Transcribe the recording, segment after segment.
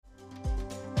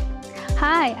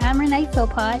Hi, I'm Renee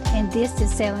Philpott, and this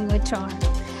is Selling with Charm.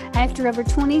 After over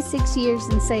 26 years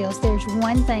in sales, there's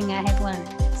one thing I have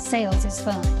learned. Sales is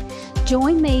fun.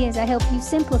 Join me as I help you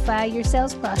simplify your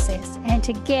sales process, and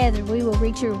together we will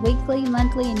reach your weekly,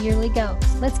 monthly, and yearly goals.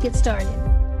 Let's get started.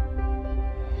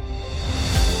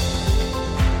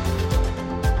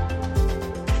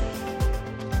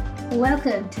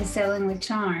 Welcome to Selling with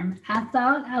Charm. I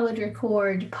thought I would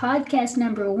record podcast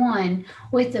number 1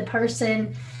 with the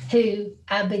person who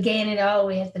I began it all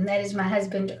with, and that is my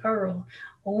husband, Earl.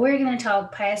 We're going to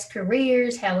talk past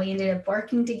careers, how we ended up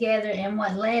working together, and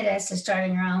what led us to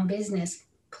starting our own business.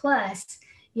 Plus,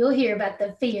 you'll hear about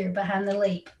the fear behind the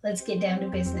leap. Let's get down to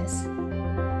business.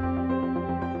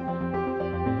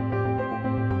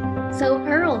 So,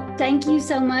 Earl, thank you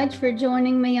so much for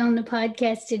joining me on the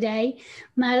podcast today.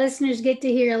 My listeners get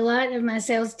to hear a lot of my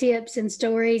sales tips and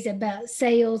stories about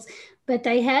sales, but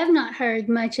they have not heard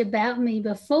much about me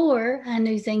before I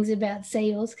knew things about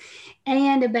sales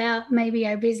and about maybe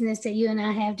our business that you and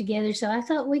I have together. So I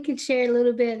thought we could share a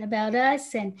little bit about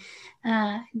us and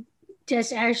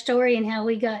just our story and how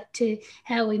we got to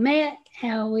how we met,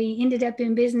 how we ended up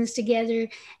in business together,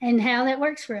 and how that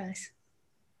works for us.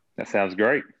 That sounds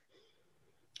great.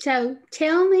 So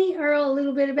tell me, Earl, a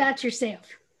little bit about yourself.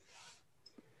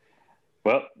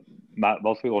 Well,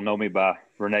 most people know me by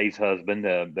Renee's husband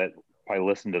that probably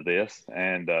listen to this.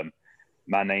 And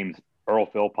my name's Earl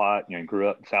Philpott. Grew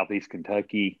up in Southeast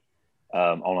Kentucky.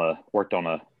 Worked on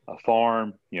a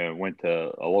farm. Went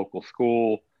to a local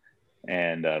school,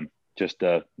 and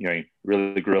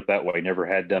really grew up that way. Never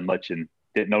had done much and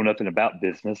didn't know nothing about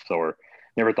business, or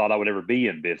never thought I would ever be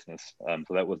in business.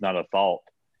 So that was not a thought.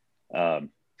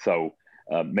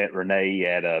 Met Renee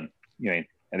at a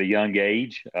young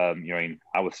age.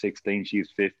 I was 16, she was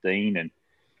 15, and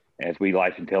as we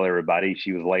like to tell everybody,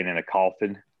 she was laying in a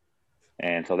coffin,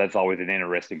 and so that's always an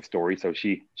interesting story. So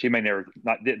she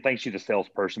didn't think she's a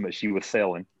salesperson, but she was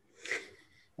selling,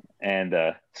 and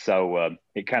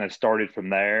it kind of started from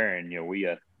there. And we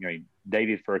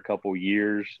dated for a couple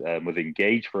years, was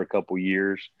engaged for a couple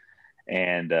years,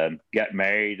 and got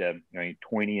married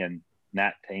 20 and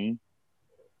 19.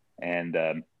 And,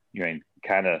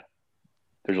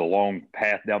 there's a long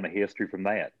path down the history from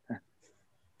that.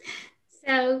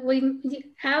 So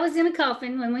I was in a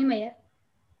coffin when we met.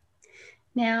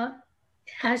 Now,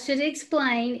 I should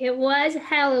explain, it was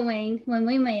Halloween when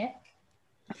we met.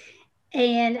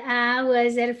 And I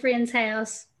was at a friend's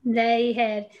house. They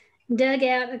had dug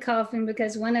out a coffin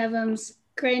because one of them's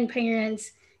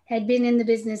grandparents had been in the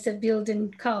business of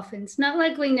building coffins. Not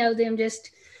like we know them,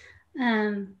 just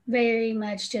very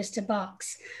much just a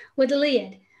box with a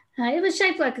lid. It was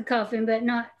shaped like a coffin, but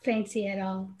not fancy at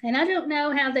all. And I don't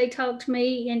know how they talked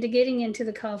me into getting into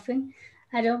the coffin.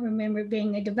 I don't remember it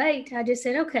being a debate. I just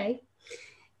said, okay.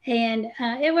 And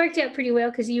it worked out pretty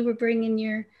well because you were bringing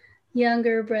your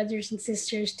younger brothers and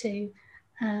sisters to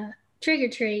trick or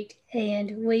treat,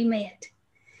 and we met.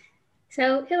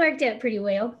 So it worked out pretty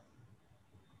well.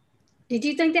 Did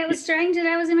you think that was strange that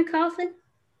I was in a coffin?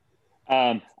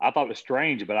 I thought it was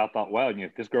strange, but I thought, wow,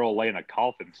 if this girl lay in a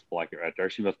coffin like it right there,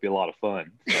 she must be a lot of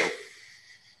fun. So,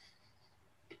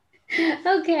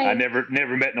 okay. I never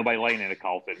met nobody laying in a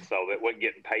coffin, so that wasn't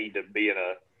getting paid to be in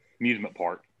a amusement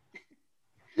park.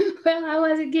 Well, I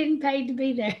wasn't getting paid to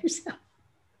be there, so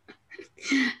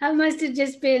I must have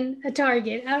just been a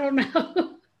target. I don't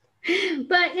know,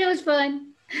 but it was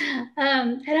fun.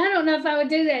 And I don't know if I would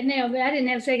do that now, but I didn't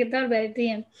have a second thought about it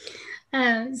then.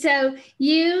 So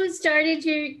you started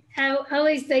I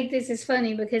always think this is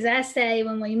funny because I say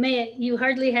when we met, you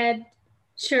hardly had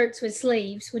shirts with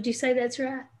sleeves. Would you say that's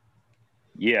right?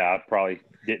 Yeah, I probably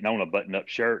didn't own a button-up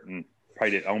shirt and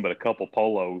probably didn't own but a couple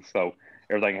polos. So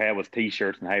everything I had was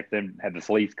T-shirts, and half of them had the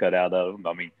sleeves cut out of them.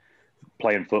 I mean,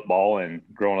 playing football and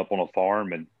growing up on a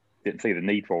farm and didn't see the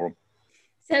need for them.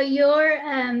 So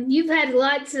you've had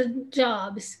lots of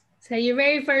jobs. So your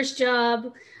very first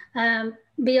job,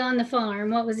 beyond the farm,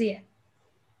 what was it?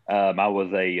 I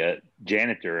was a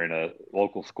janitor in a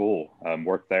local school.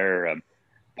 Worked there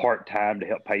part-time to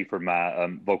help pay for my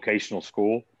vocational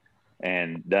school,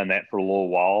 and done that for a little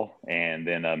while. And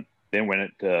then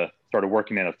started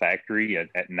working in a factory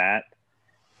at night,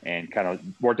 and kind of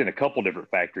worked in a couple different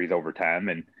factories over time.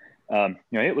 And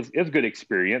it was a good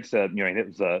experience. It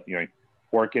was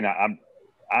working.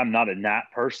 I'm not a night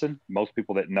person. Most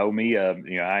people that know me,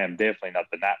 I am definitely not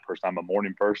the night person. I'm a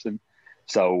morning person.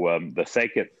 So the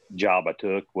second job I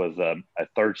took was a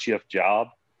third shift job,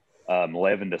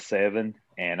 11 to 7.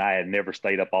 And I had never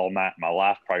stayed up all night in my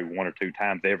life, probably one or two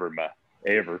times ever.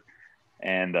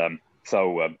 And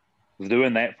was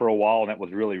doing that for a while, and that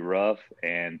was really rough.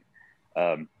 And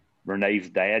Renee's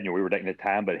dad, we were dating at the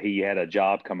time, but he had a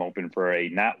job come open for a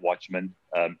night watchman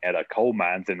at a coal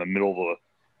mines in the middle of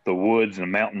the woods and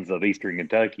the mountains of Eastern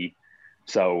Kentucky.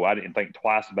 So I didn't think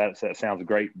twice about it. So that sounds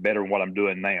great, better than what I'm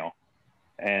doing now.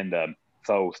 And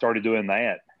so started doing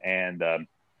that, and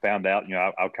found out,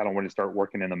 I kind of wanted to start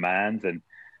working in the mines, and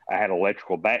I had an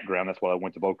electrical background. That's what I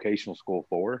went to vocational school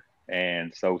for.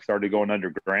 And so started going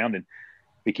underground and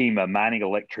became a mining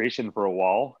electrician for a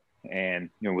while, and,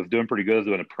 was doing pretty good as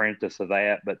an apprentice of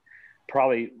that, but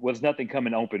probably was nothing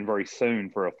coming open very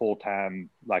soon for a full-time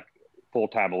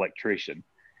electrician.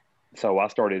 So I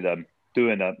started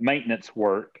doing maintenance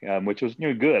work, which was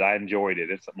good. I enjoyed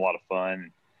it. It's a lot of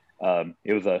fun.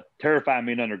 It was terrifying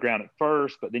being underground at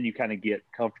first, but then you kind of get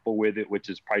comfortable with it, which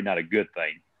is probably not a good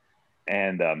thing.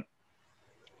 And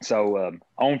so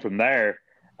on from there,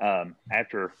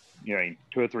 after 2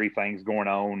 or 3 things going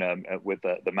on with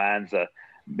the mines,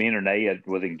 me and Renee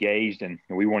was engaged, and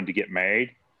we wanted to get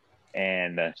married.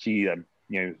 And she,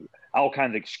 all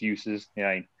kinds of excuses.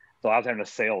 So I was having to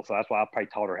sell, so that's why I probably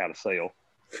taught her how to sell.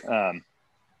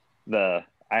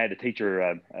 I had to teach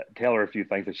her, tell her a few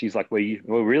things, and she's like, we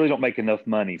really don't make enough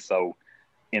money. So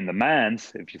in the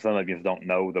mines, some of you don't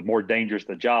know, the more dangerous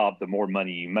the job, the more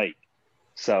money you make.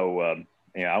 So,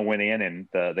 I went in, and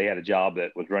they had a job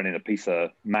that was running a piece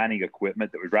of mining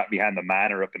equipment that was right behind the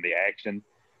miner up in the action,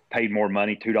 paid more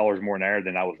money, $2 more an hour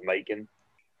than I was making.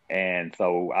 And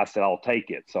so I said, I'll take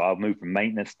it. So I moved from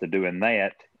maintenance to doing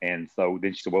that. And so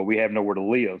then she said, well, we have nowhere to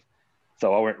live.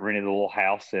 So I went and rented a little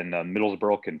house in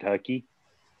Middlesboro, Kentucky.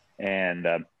 And,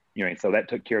 so that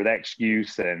took care of that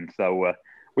excuse. And so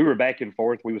we were back and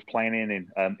forth. We was planning,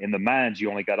 and in the mines, you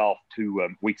only got off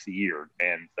 2 weeks a year,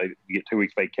 and so you get 2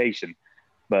 weeks vacation.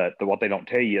 But what they don't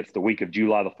tell you, it's the week of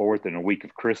July the 4th and a week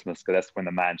of Christmas, because that's when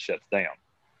the mine shuts down.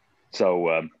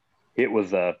 So it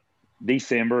was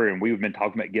December, and we've been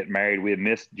talking about getting married. We had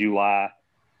missed July,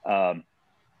 and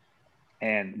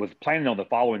was planning on the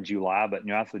following July. But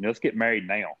I said, let's get married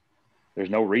now. There's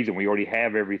no reason. We already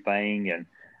have everything, and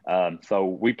so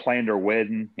we planned our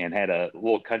wedding and had a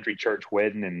little country church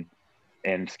wedding,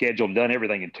 and scheduled, done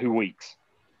everything in 2 weeks.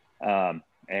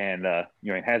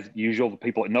 As usual, the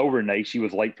people that know Renee, she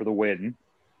was late for the wedding.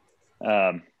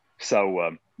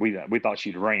 So we thought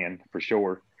she'd ran for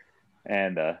sure.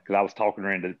 And because I was talking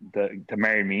her into to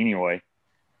marry me anyway.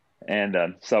 And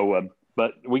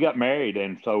but we got married.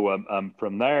 And so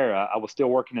from there, I was still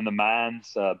working in the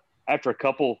mines. After a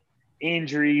couple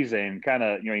injuries and kind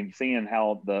of, seeing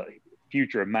how the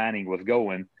future of mining was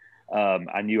going,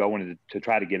 I knew I wanted to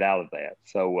try to get out of that.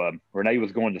 So Renee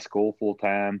was going to school full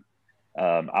time.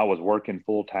 I was working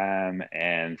full time.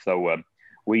 And so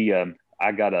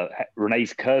I got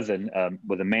Renee's cousin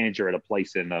was a manager at a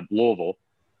place in Louisville,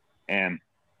 and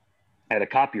had a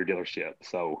copier dealership.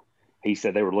 So he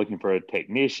said they were looking for a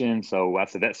technician. So I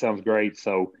said, that sounds great.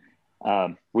 So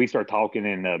we started talking,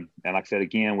 and like I said,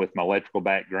 again, with my electrical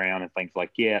background and things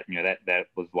like that, that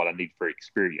was what I needed for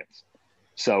experience.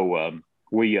 So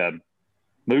we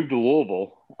moved to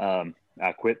Louisville.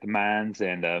 I quit the mines,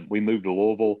 and we moved to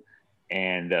Louisville.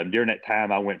 And during that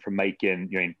time, I went from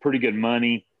making pretty good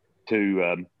money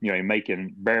to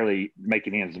barely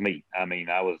making ends meet. I mean,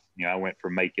 I went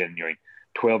from making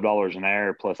 $12 an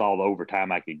hour plus all the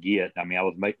overtime I could get. I mean, I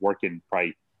was working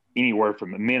probably anywhere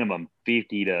from a minimum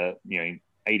 50 to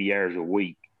 80 hours a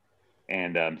week,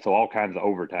 and so all kinds of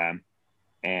overtime,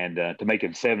 and to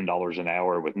making $7 an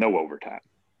hour with no overtime.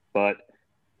 But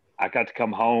I got to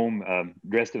come home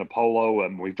dressed in a polo.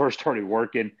 When we first started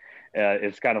working,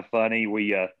 it's kind of funny.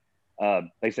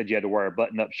 They said you had to wear a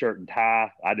button-up shirt and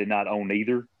tie. I did not own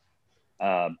either.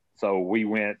 So we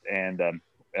went and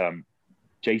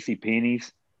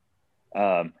JCPenney's,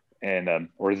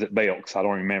 or is it Belk's? I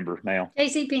don't remember now.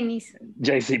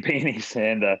 JCPenney's,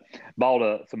 and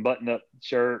bought some button-up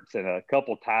shirts and a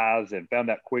couple ties, and found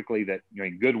out quickly that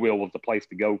Goodwill was the place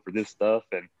to go for this stuff.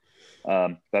 And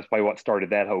that's probably what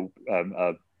started that whole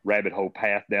rabbit hole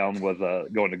path down, was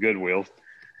going to Goodwill.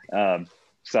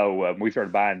 So we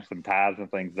started buying some ties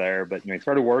and things there, but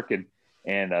started working,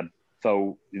 and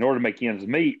so in order to make ends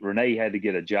meet, Renee had to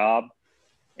get a job.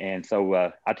 And so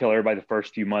I tell everybody the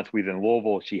first few months we was in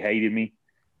Louisville, she hated me,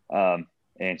 and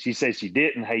she said she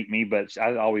didn't hate me, but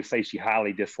I always say she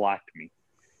highly disliked me,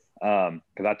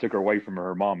 because I took her away from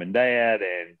her mom and dad,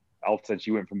 and all of a sudden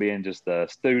she went from being just a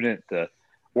student to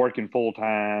working full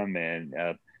time, and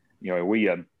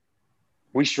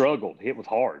we struggled. It was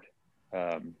hard.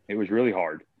 It was really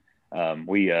hard.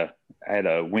 We had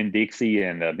a Winn-Dixie,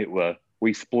 and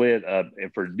we split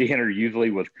for dinner.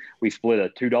 Usually we split a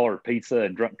 $2 pizza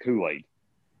and drunk Kool-Aid,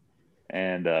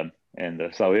 and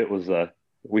so it was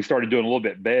we started doing a little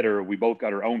bit better. We both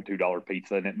got our own $2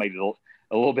 pizza, and it made it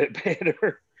a little bit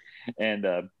better.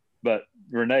 And but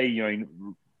Renee,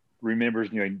 remembers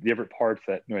different parts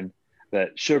that when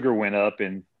that sugar went up,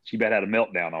 and she about had a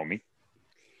meltdown on me.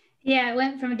 Yeah, it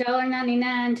went from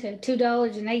 $1.99 to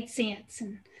 $2.08,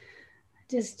 and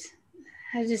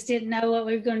I just didn't know what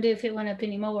we were going to do if it went up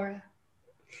anymore.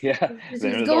 Yeah, it was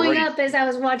going up as I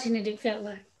was watching it. It felt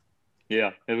like.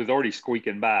 Yeah, it was already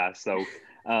squeaking by. So,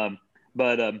 so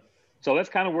that's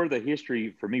kind of where the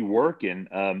history for me working.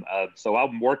 So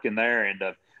I'm working there, and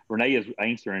Renee is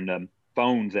answering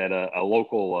phones at a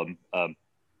local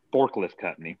forklift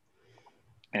company,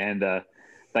 and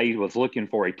they was looking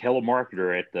for a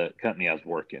telemarketer at the company I was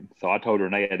working. So I told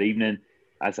Renee that evening,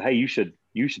 I said, "Hey, you should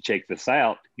check this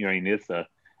out. It's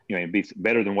it'd be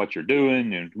better than what you're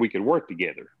doing, and we could work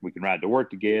together. We can ride to work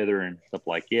together and stuff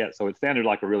like that." So it sounded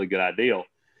like a really good idea.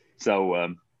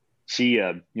 So she,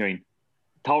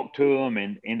 talked to him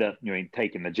and ended up,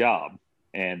 taking the job.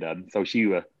 And so she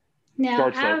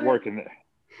starts working there.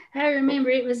 I remember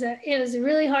it was a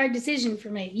really hard decision for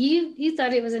me. You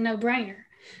thought it was a no-brainer.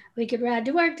 We could ride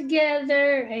to work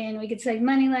together, and we could save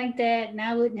money like that, and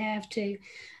I wouldn't have to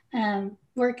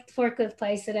work at the forklift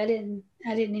place that I didn't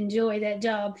enjoy that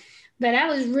job. But I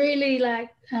was really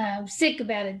sick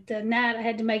about it the night I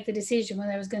had to make the decision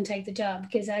whether I was going to take the job,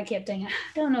 because I kept thinking, I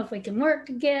don't know if we can work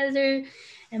together.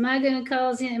 Am I going to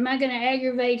cause him? Am I going to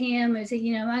aggravate him? Is it,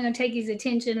 am I going to take his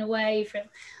attention away from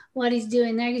what he's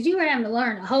doing there? Because you were having to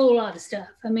learn a whole lot of stuff.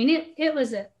 I mean, it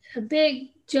was a big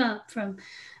jump from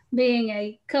being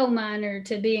a coal miner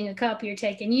to being a copier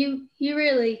tech, and you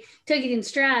really took it in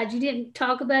stride. You didn't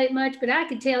talk about it much, but I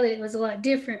could tell that it was a lot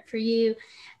different for you,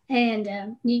 and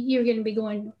you were going to be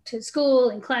going to school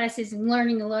and classes and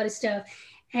learning a lot of stuff,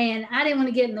 and I didn't want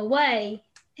to get in the way.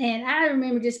 And I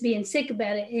remember just being sick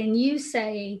about it, and you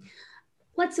saying,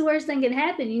 "What's the worst thing that can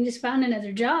happen? You can just find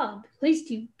another job. At least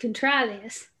you can try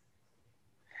this."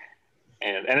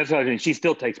 And that's what I mean. She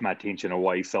still takes my attention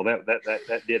away, so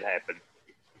that did happen.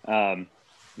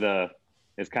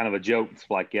 It's kind of a joke. It's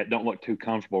like, yeah, don't look too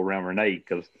comfortable around Renee,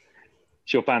 because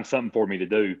she'll find something for me to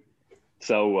do.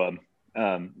 So,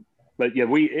 but yeah,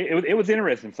 it was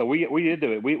interesting. So we did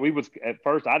do it. We was at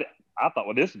first, I thought,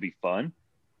 well, this would be fun.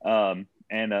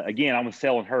 And again, I was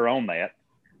selling her on that,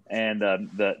 and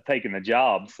taking the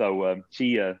job. So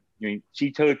she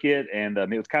took it, and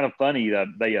it was kind of funny.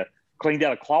 They cleaned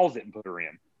out a closet and put her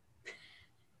in.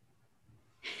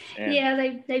 And yeah,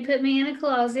 they put me in a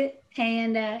closet,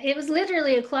 and it was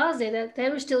literally a closet. There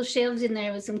were still shelves in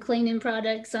there with some cleaning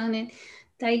products on it.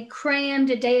 They crammed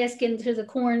a desk into the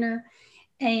corner,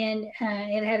 and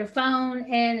it had a phone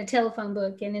and a telephone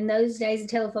book. And in those days, the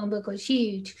telephone book was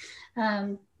huge.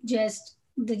 Just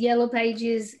the yellow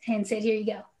pages, and said, "Here you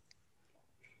go."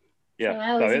 Yeah, so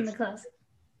I was in the closet.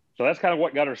 So that's kind of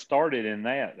what got her started in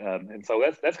that. And so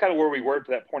that's kind of where we were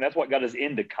to that point. That's what got us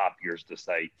into copiers, to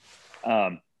say.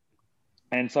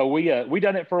 And so we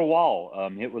done it for a while.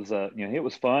 It was it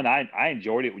was fun. I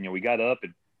enjoyed it when we got up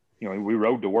and we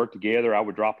rode to work together. I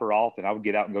would drop her off, and I would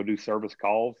get out and go do service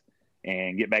calls,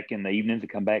 and get back in the evenings to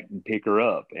come back and pick her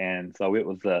up. And so it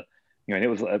was it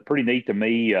was pretty neat to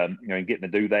me, getting to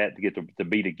do that, to get to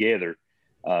be together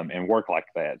and work like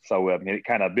that. So it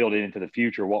kind of built it into the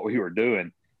future what we were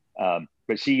doing.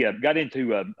 But she got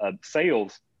into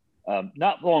sales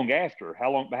not long after.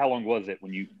 How long was it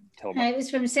when you told me? It was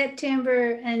from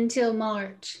September until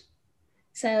March,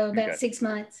 so about 6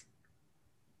 months.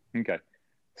 Okay.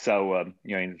 So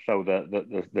so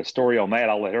the story on that,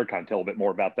 I'll let her kind of tell a bit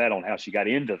more about that, on how she got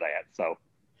into that. So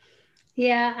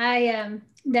yeah,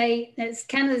 it's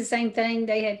kind of the same thing.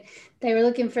 They were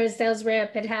looking for a sales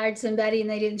rep, had hired somebody, and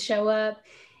they didn't show up.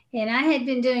 And I had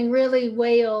been doing really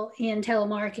well in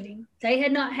telemarketing. They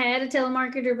had not had a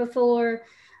telemarketer before,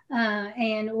 I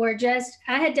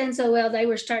had done so well, they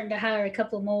were starting to hire a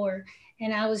couple more,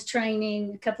 and I was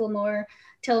training a couple more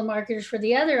telemarketers for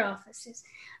the other offices.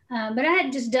 But I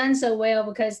had just done so well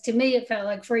because to me, it felt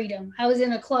like freedom. I was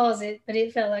in a closet, but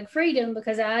it felt like freedom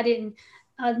because I didn't,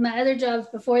 my other jobs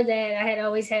before that, I had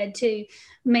always had to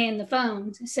man the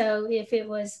phones. So if it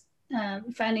was,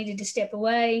 if I needed to step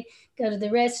away, go to the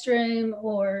restroom,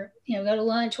 or go to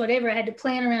lunch, whatever, I had to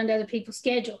plan around other people's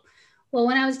schedule. Well,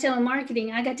 when I was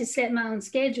telemarketing, I got to set my own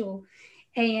schedule,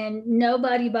 and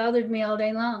nobody bothered me all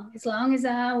day long. As long as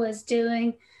I was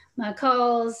doing my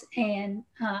calls and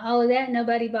all of that,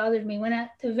 nobody bothered me.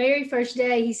 The very first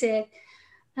day, he said,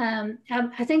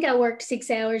 I think I worked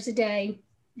 6 hours a day,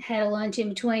 had a lunch in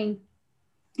between.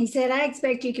 He said, "I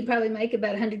expect you could probably make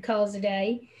about 100 calls a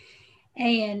day."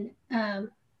 And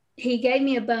he gave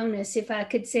me a bonus if I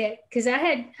could set, because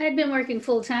I'd been working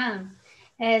full time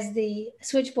as the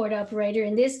switchboard operator,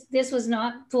 and this was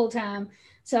not full time,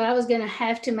 so I was going to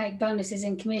have to make bonuses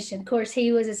in commission. Of course,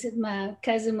 my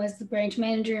cousin was the branch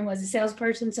manager and was a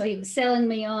salesperson, so he was selling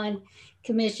me on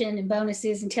commission and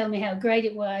bonuses and telling me how great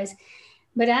it was.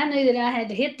 But I knew that I had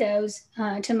to hit those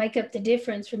to make up the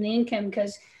difference from the income,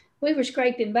 because we were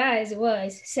scraping by as it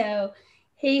was. So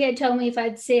he had told me if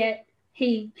I'd set,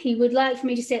 he would like for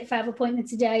me to set 5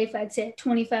 appointments a day. If I'd set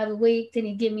 25 a week, then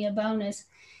he'd give me a bonus.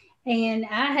 And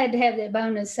I had to have that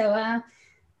bonus. So I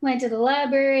went to the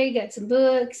library, got some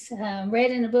books,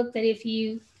 read in a book that if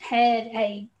you had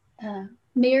a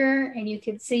mirror and you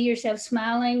could see yourself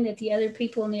smiling, that the other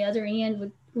people on the other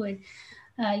end would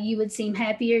you would seem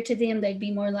happier to them. They'd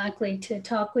be more likely to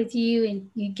talk with you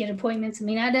and you'd get appointments. I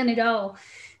mean, I done it all.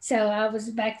 So I was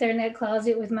back there in that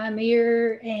closet with my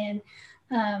mirror and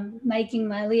making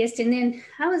my list. And then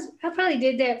I probably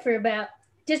did that for about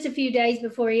just a few days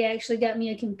before he actually got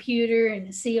me a computer and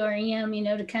a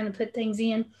CRM, to kind of put things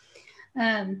in.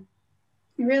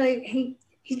 Really,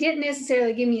 he didn't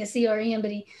necessarily give me a CRM,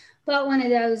 but he bought one of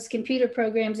those computer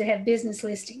programs that have business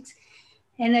listings.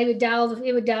 And it would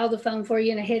dial the phone for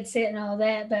you in a headset and all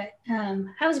that. But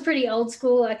I was pretty old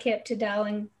school. I kept to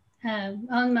dialing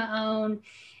on my own.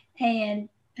 And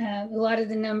a lot of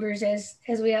the numbers, as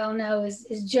we all know,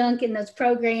 is junk in those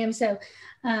programs. So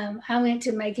I went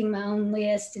to making my own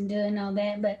list and doing all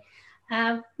that. But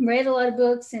I read a lot of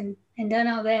books and done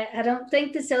all that. I don't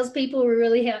think the salespeople were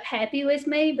really happy with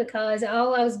me, because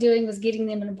all I was doing was getting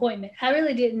them an appointment. I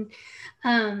really didn't.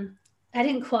 I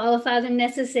didn't qualify them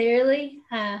necessarily.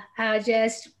 I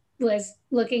just was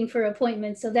looking for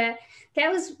appointments. So that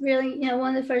was really,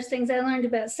 one of the first things I learned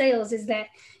about sales, is that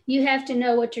you have to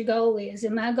know what your goal is.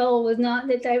 And my goal was not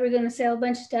that they were going to sell a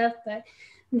bunch of stuff, but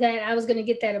that I was going to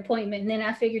get that appointment. And then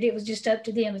I figured it was just up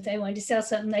to them. If they wanted to sell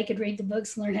something, they could read the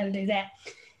books and learn how to do that.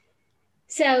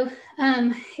 So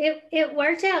it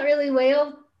worked out really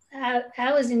well.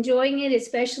 I was enjoying it,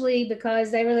 especially because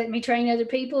they were letting me train other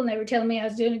people and they were telling me I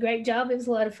was doing a great job. It was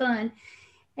a lot of fun.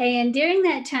 And during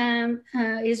that time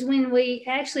is when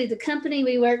the company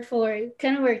we worked for, it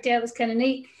kind of worked out, it was kind of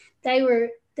neat. They were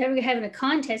having a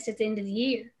contest at the end of the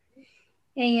year.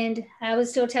 And I was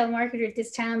still a telemarketer at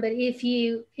this time, but if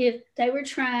they were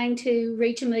trying to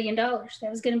reach $1 million, that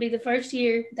was going to be the first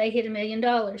year they hit $1 million.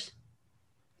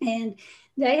 And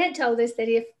they had told us that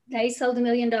if they sold $1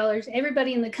 million,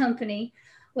 everybody in the company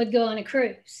would go on a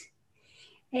cruise.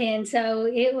 And so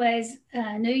it was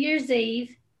New Year's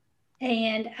Eve,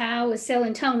 and I was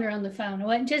selling toner on the phone. I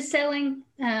wasn't just selling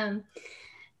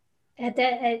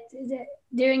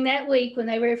during that week when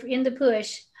they were in the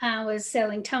push, I was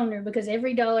selling toner, because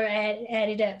every dollar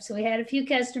added up. So we had a few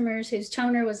customers whose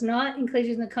toner was not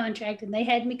included in the contract, and they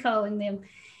had me calling them.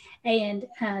 And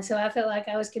so I felt like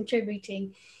I was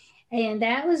contributing. And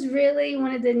that was really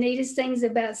one of the neatest things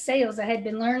about sales. I had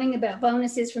been learning about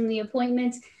bonuses from the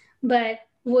appointments, but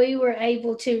we were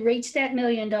able to reach that $1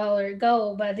 million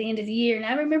goal by the end of the year. And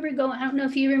I remember I don't know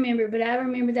if you remember, but I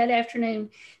remember that afternoon,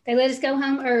 they let us go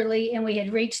home early and we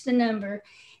had reached the number.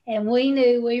 And we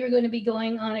knew we were going to be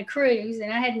going on a cruise.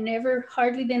 And I had never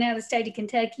hardly been out of the state of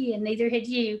Kentucky, and neither had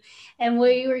you. And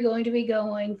we were going to be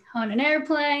going on an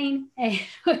airplane, and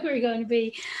we were going to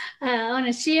be on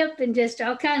a ship, and just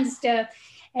all kinds of stuff,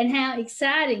 and how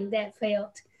exciting that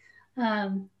felt.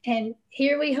 And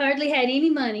here we hardly had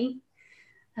any money,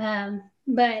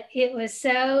 but it was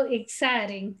so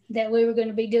exciting that we were going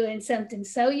to be doing something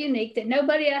so unique that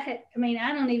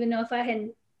I don't even know if I had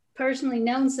personally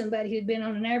known somebody who'd been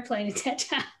on an airplane at that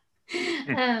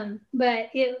time. But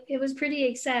it was pretty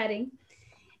exciting.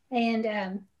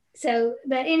 And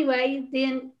but anyway,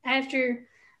 then after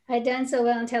I'd done so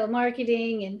well in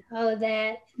telemarketing and all of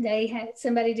that,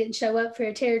 somebody didn't show up for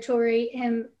a territory,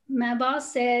 and my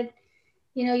boss said,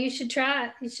 you should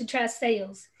try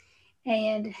sales.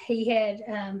 And he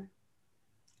had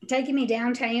taken me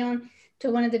downtown to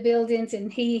one of the buildings,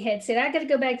 and he had said, I got to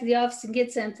go back to the office and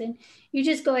get something. You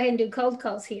just go ahead and do cold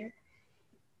calls here.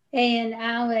 And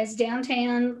I was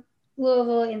downtown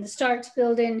Louisville in the Starks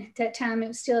building. At that time, it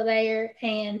was still there.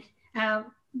 And I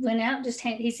went out,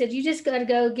 he said, you just got to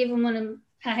go give him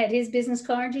I had his business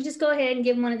cards. You just go ahead and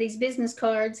give him one of these business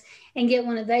cards and get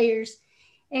one of theirs,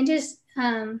 and just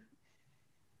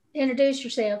introduce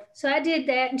yourself. So I did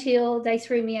that until they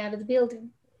threw me out of the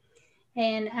building.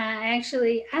 And I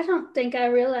don't think I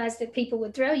realized that people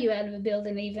would throw you out of a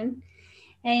building even.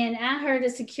 And I heard a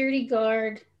security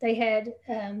guard, they had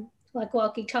like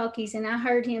walkie-talkies, and I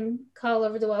heard him call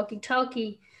over the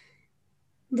walkie-talkie,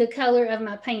 the color of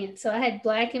my pants. So I had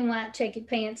black and white checkered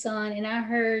pants on, and I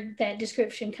heard that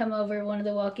description come over one of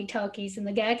the walkie-talkies, and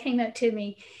the guy came up to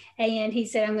me and he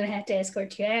said, I'm going to have to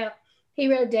escort you out.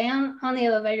 He rode down on the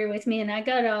elevator with me, and I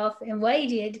got off and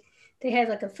waited. They had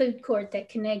like a food court that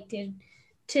connected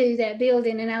to that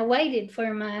building, and I waited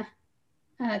for my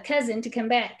cousin to come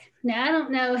back. Now, I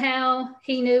don't know how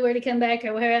he knew where to come back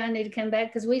or where I knew to come back,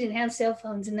 because we didn't have cell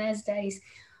phones in those days,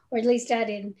 or at least I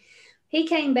didn't. He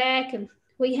came back and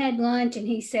we had lunch, and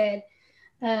he said,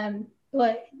 during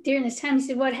this time, he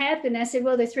said, what happened? I said,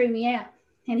 well, they threw me out.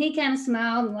 And he kind of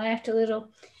smiled and laughed a little.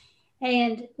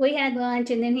 And we had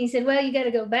lunch, and then he said, well, you got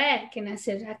to go back. And I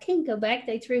said, I can't go back.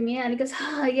 They threw me out. And he goes,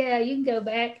 oh, yeah, you can go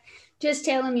back. Just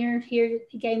tell them you're here.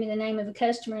 He gave me the name of a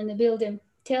customer in the building.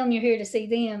 Tell them you're here to see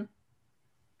them,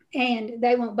 and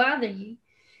they won't bother you.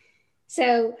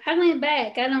 So I went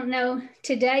back. I don't know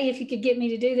today if you could get me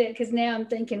to do that, because now I'm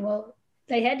thinking, well,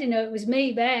 they had to know it was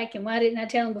me back, and why didn't I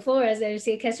tell them before I was there to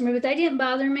see a customer? But they didn't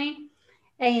bother me.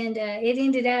 And it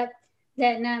ended up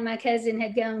that night my cousin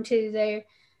had gone to their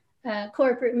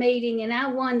corporate meeting, and I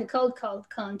won the cold call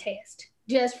contest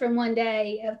just from one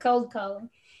day of cold calling.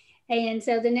 And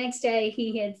so the next day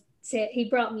he had said, he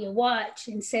brought me a watch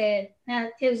and said, now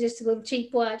it was just a little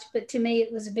cheap watch, but to me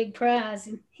it was a big prize.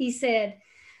 And he said,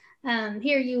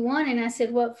 here, you won. And I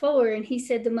said, what for? And he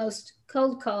said, the most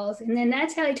cold calls. And then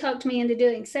that's how he talked me into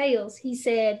doing sales. He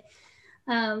said,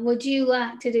 would you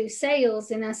like to do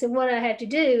sales? And I said, what do I have to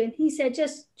do? And he said,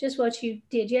 just what you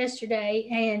did yesterday.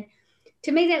 And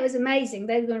to me, that was amazing.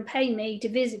 They were going to pay me to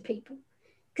visit people,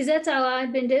 because that's all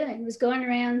I'd been doing, was going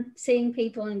around seeing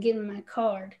people and giving my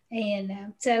card.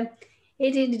 And so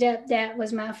it ended up, that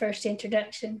was my first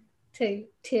introduction to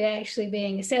actually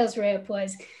being a sales rep,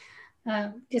 was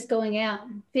just going out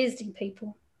and visiting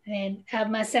people. And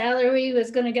my salary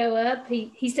was going to go up.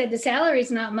 He said the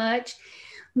salary's not much,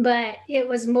 but it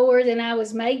was more than I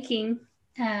was making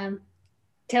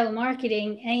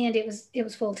telemarketing, and it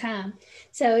was full time.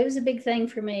 So it was a big thing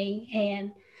for me,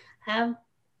 and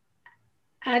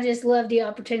I just loved the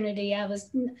opportunity.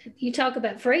 You talk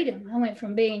about freedom. I went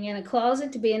from being in a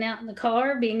closet to being out in the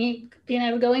car, being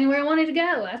able to go anywhere I wanted to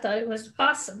go. I thought it was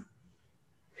awesome.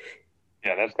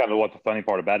 Yeah, that's kind of what the funny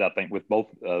part about it, I think, with both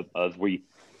of us. We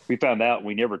found out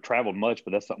we never traveled much,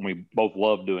 but that's something we both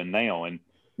love doing now. And,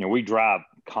 we drive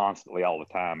constantly all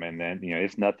the time. And then,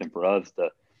 it's nothing for us to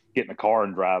get in the car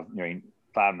and drive,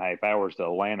 5.5 hours to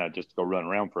Atlanta just to go run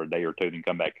around for a day or two and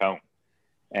come back home.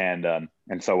 And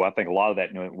so I think a lot of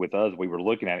that, with us, we were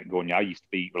looking at it going, I used to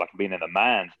be like being in the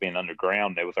mines, being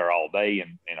underground. They was there all day,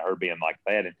 and her being like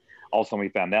that. And also we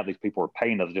found out these people were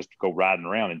paying us just to go riding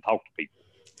around and talk to people.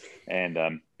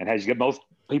 And as most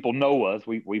people know us,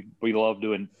 we love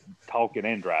doing talking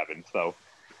and driving. So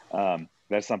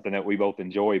that's something that we both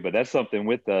enjoy. But that's something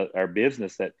with our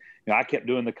business that, I kept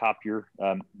doing the copier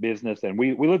business, and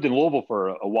we lived in Louisville for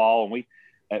a while, and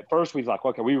at first we was like,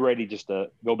 okay, we were ready just to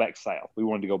go back south. We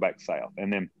wanted to go back south.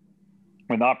 And then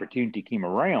when the opportunity came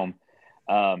around,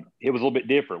 it was a little bit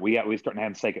different. We started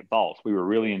having second thoughts. We were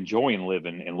really enjoying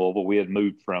living in Louisville. We had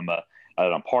moved from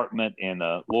an apartment in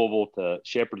Louisville to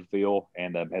Shepherdsville,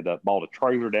 and had bought a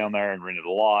trailer down there and rented a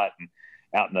lot and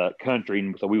out in the country.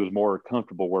 And so we was more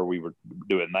comfortable where we were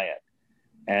doing that.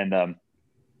 And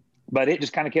but it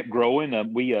just kind of kept growing.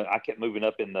 I kept moving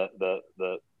up in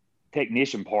the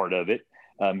technician part of it.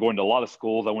 Going to a lot of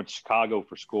schools. I went to Chicago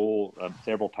for school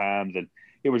several times, and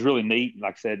it was really neat.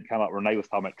 Like I said, kind of like Renee was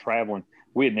talking about traveling.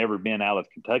 We had never been out of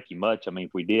Kentucky much. I mean,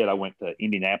 if we did, I went to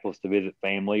Indianapolis to visit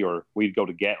family, or we'd go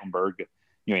to Gatlinburg,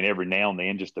 and every now and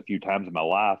then, just a few times in my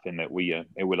life, and that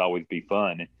it would always be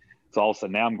fun. And so also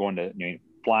now I'm going to,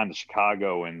 flying to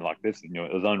Chicago, and like this,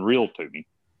 it was unreal to me.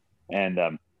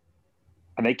 And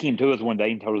they came to us one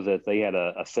day and told us that they had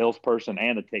a salesperson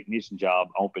and a technician job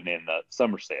open in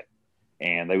Somerset,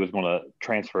 and they was going to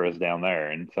transfer us down there.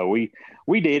 And so we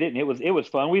did it, and it was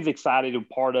fun. We was excited, and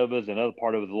part of us, and another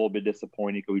part of us was a little bit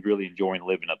disappointed because we really enjoying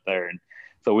living up there. And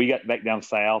so we got back down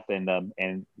south,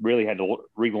 and really had to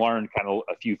relearn kind of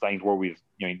a few things where we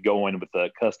was going with the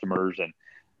customers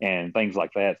and things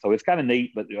like that. So it's kind of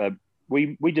neat, but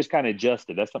we just kind of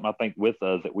adjusted. That's something I think with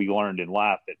us that we learned in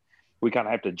life, that we kind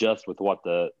of have to adjust with what's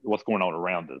going on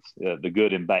around us, the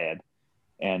good and bad.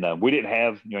 And we didn't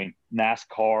have, nice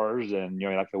cars, and,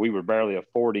 like I said, we were barely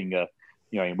affording,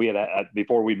 we had,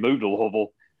 before we moved to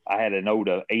Louisville, I had an old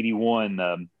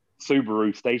 81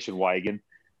 Subaru station wagon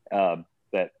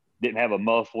that didn't have a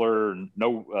muffler,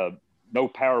 no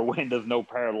power windows, no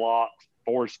power locks,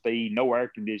 4-speed, no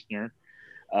air conditioner.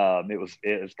 It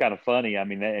was kind of funny. I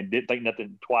mean, and didn't think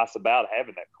nothing twice about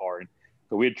having that car. And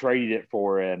So we had traded it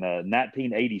for an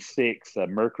 1986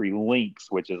 Mercury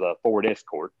Lynx, which is a Ford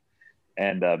Escort.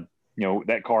 And,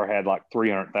 that car had like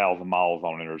 300,000 miles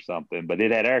on it or something, but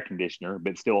it had air conditioner,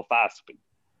 but still a 5-speed.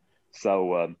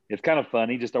 So it's kind of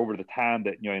funny just over the time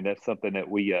that, that's something that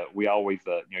we always,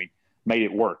 made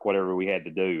it work, whatever we had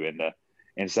to do.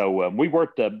 And so we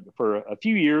worked for a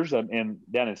few years and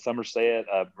down in Somerset.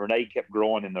 Renee kept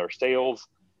growing in their sales.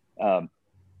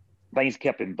 Things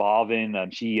kept evolving.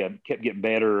 She kept getting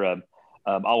better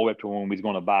all the way up to when we was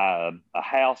going to buy a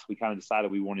house. We kind of decided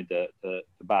we wanted to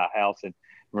buy a house, and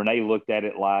Renee looked at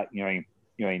it like, I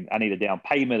need a down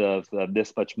payment of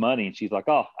this much money, and she's like,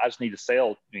 oh, I just need to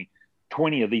sell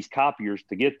 20 of these copiers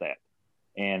to get that.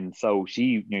 And so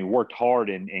she worked hard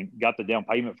and got the down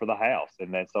payment for the house.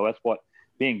 And so that's what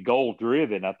being goal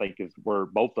driven, I think, is where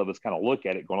both of us kind of look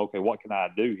at it going, okay, what can I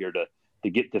do here to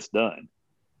get this done?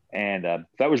 And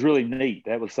that was really neat.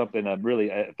 That was something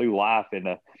really through life.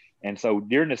 And so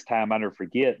during this time, I never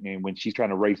forget, when she's trying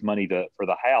to raise money for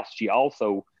the house, she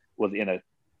also was in a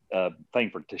thing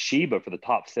for Toshiba for the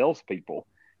top salespeople.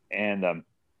 And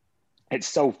it's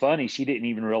so funny. She didn't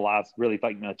even really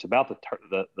think much about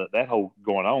that whole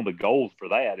going on, the goals for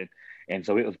that. And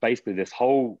so it was basically the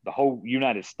whole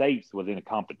United States was in a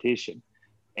competition,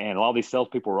 and a lot of these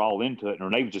salespeople were all into it. And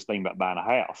Renee was just thinking about buying a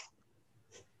house.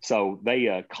 So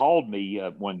they called me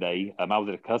one day. I was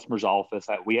at a customer's office.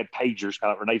 We had pagers.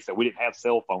 Kind of, Renee said we didn't have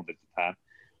cell phones at the time.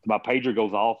 So my pager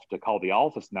goes off to call the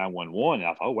office 911. And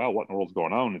I thought, oh, wow, what in the world's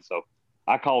going on? And so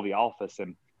I called the office,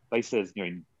 and they says,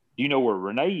 do you know where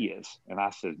Renee is? And I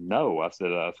said, no. I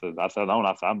said, I'm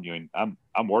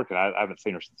working. I haven't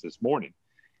seen her since this morning.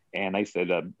 And they said,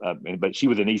 but she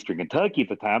was in Eastern Kentucky at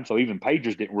the time, so even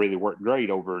pagers didn't really work great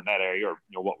over in that area, or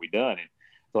what we done. And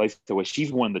so they said, well,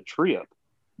 she's won the trip.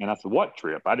 And I said, what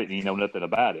trip? I didn't even know nothing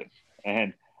about it.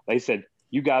 And they said,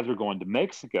 you guys are going to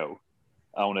Mexico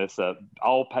on this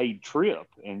all-paid trip.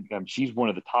 And she's one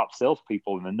of the top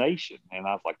salespeople in the nation. And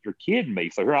I was like, you're kidding me.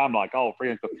 So here I'm like, oh,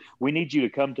 friends, we need you to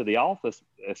come to the office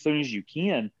as soon as you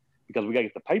can, because we got to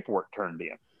get the paperwork turned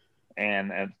in.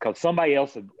 And because somebody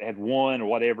else had won or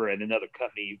whatever at another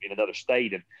company in another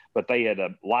state, but they had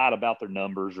lied about their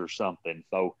numbers or something.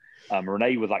 So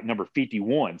Renee was like number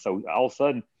 51. So all of a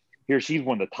sudden, here she's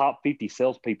one of the top 50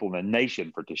 salespeople in the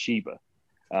nation for Toshiba,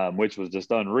 which was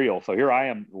just unreal. So here I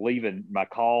am leaving my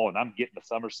call, and I'm getting to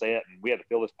Somerset, and we had to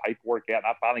fill this paperwork out. And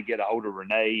I finally get a hold of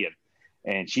Renee,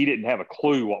 and she didn't have a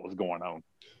clue what was going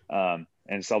on.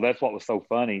 And so that's what was so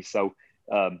funny. So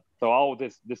all of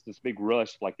this big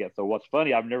rush like that. So what's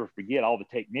funny, I'll never forget, all the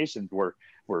technicians were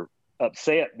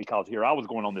upset because here I was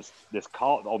going on this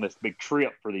call on this big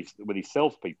trip with these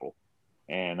salespeople.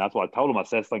 And that's what I told them. I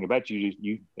said, that's the thing about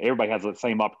you, everybody has the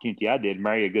same opportunity I did,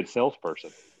 marry a good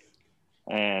salesperson.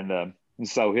 And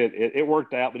so it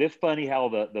worked out. But it's funny how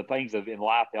the things in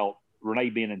life, how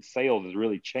Renee being in sales has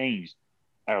really changed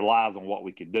our lives on what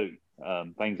we can do.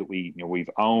 Things that we've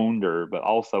owned, but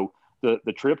also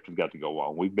the trips we've got to go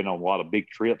on. We've been on a lot of big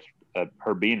trips,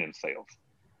 her being in sales.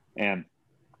 And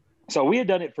so we had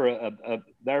done it for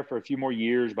there for a few more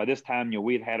years. By this time,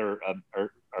 we had our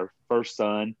first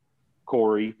son,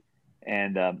 Corey,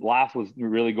 and life was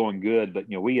really going good. But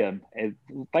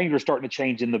things were starting to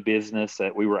change in the business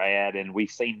that we were at, and we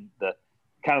seen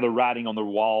the writing on the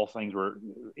wall. Things were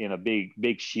in a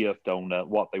big shift on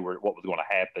what was going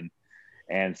to happen.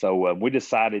 And so we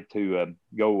decided to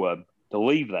go to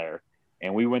leave there,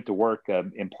 and we went to work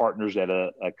in Partners at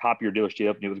a copier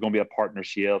dealership, and it was going to be a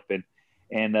partnership, and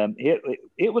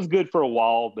it was good for a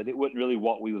while, but it wasn't really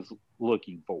what we was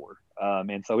looking for.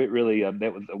 And so it really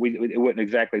it wasn't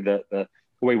exactly the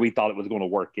way we thought it was going to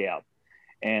work out.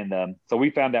 And so we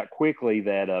found out quickly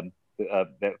that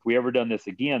if we ever done this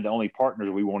again, the only partners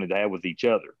we wanted to have was each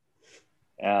other.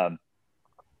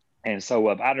 And so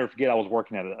I never forget, I was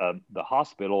working at the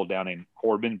hospital down in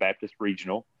Corbin Baptist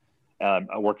Regional,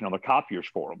 working on the copiers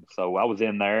for them. So I was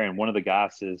in there, and one of the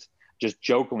guys just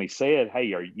jokingly said, hey,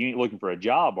 you ain't looking for a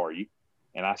job, are you?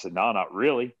 And I said, no, not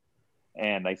really.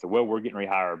 And they said, well, we're getting ready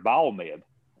to hire a biomed.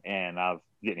 And I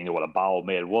didn't even know what a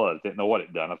biomed was. Didn't know what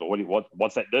it done. I said,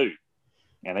 what's that do?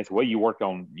 And they said, well,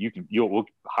 we'll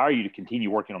hire you to continue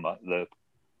working on the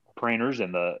printers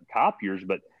and the copiers,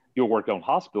 but you'll work on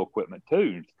hospital equipment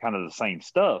too. It's kind of the same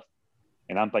stuff.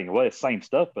 And I'm thinking, well, it's the same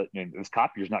stuff, but this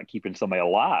copier's not keeping somebody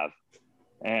alive.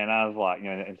 And I was like,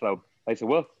 and so they said,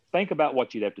 well, think about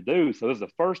what you'd have to do. So this is the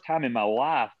first time in my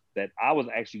life that I was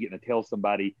actually getting to tell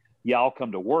somebody, yeah, I'll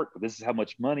come to work, but this is how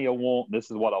much money I want.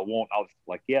 This is what I want. I was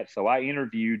like, yeah. So I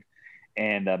interviewed,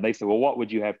 and they said, well, what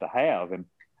would you have to have? And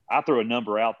I threw a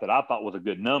number out that I thought was a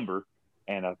good number.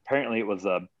 And apparently it was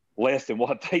less than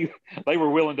what they were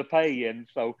willing to pay. And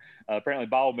so apparently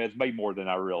Biomed's made more than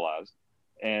I realized.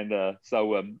 And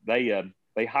so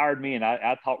they hired me, and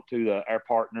I talked to our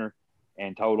partner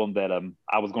and told them that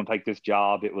I was going to take this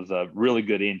job. It was a really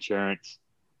good insurance.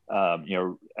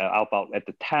 I thought at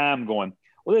the time going,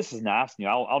 well, this is nice.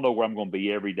 I'll know where I'm going to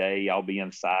be every day. I'll be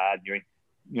inside.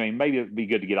 Maybe it'd be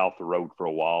good to get off the road for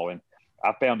a while. And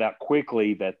I found out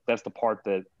quickly that that's the part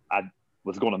that I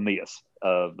was going to miss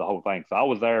of the whole thing. So I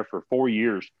was there for 4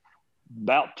 years,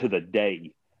 about to the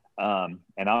day.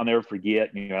 And I'll never forget,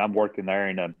 I'm working there.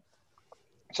 And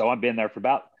so I've been there for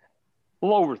about a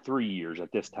little over 3 years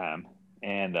at this time.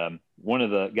 And one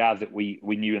of the guys that we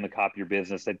knew in the copier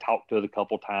business had talked to us a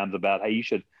couple of times about, hey,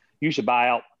 you should buy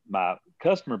out my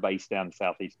customer base down in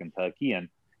Southeast Kentucky and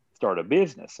start a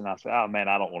business. And I said, oh man,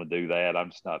 I don't want to do that. I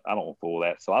don't want to fool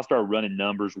that. So I started running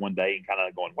numbers one day and kind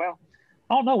of going, well,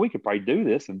 I don't know, we could probably do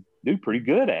this and do pretty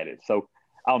good at it. So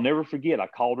I'll never forget, I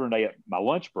called her at my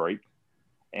lunch break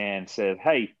and said,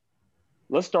 hey,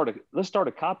 let's start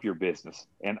a copier business.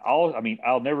 And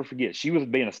I'll never forget, she was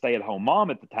being a stay-at-home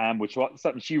mom at the time, which was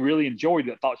something she really enjoyed,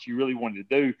 that thought she really wanted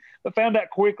to do, but found out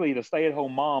quickly the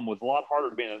stay-at-home mom was a lot harder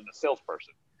than being a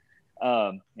salesperson.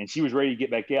 And she was ready to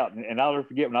get back out. And I'll never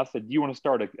forget when I said, do you want to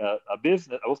start a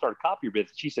business? We'll start a copier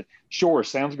business. She said, sure,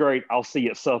 sounds great. I'll see you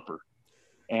at supper.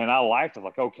 And I laughed. I was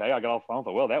like, okay. I got off the phone. I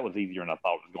thought, well, that was easier than I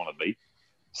thought it was going to be.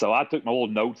 So I took my little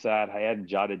notes I had and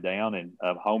jotted down and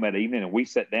home that evening, and we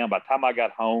sat down. By the time I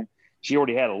got home, she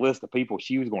already had a list of people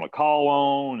she was going to call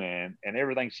on and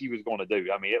everything she was going to do.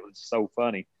 I mean, it was so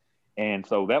funny. And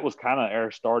so that was kind of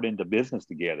our start into business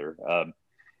together.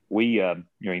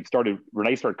 Renee started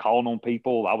calling on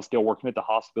people. I was still working at the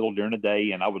hospital during the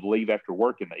day, and I would leave after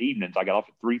work in the evenings. I got off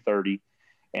at 3:30,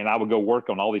 and I would go work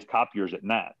on all these copiers at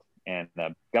night, and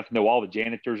got to know all the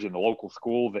janitors in the local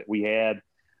school that we had.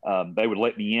 They would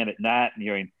let me in at night,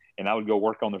 and I would go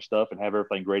work on their stuff and have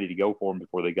everything ready to go for them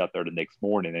before they got there the next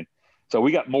morning. And so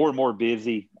we got more and more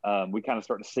busy. We kind of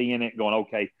started seeing it, going,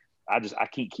 okay, I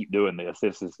can't keep doing this.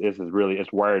 This is really,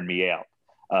 it's wearing me out.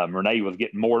 Renee was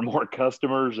getting more and more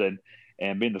customers and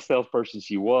being the salesperson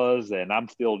she was, and I'm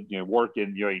still,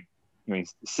 working,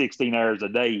 16 hours a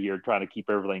day here trying to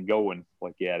keep everything going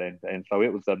like that. And so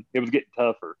it was getting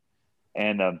tougher.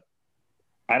 And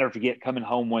I never forget coming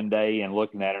home one day and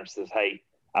looking at her and says, hey,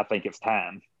 I think it's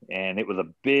time. And it was a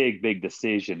big, big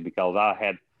decision because I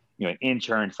had,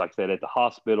 insurance, like I said, at the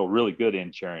hospital, really good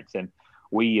insurance. And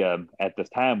we, at this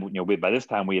time, by this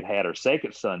time we had our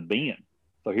second son, Ben.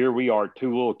 So here we are, 2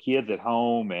 little kids at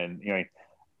home and,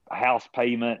 a house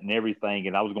payment and everything.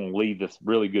 And I was going to leave this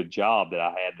really good job that I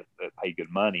had that paid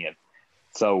good money. And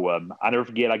so I never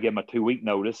forget, I gave my 2-week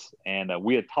notice, and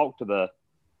we had talked to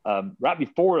right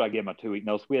before I gave my 2-week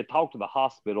notice, we had talked to the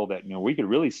hospital that, we could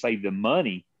really save them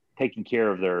money taking care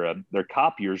of their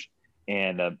copiers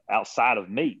and outside of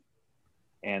me.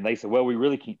 And they said, well, we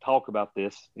really can't talk about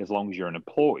this as long as you're an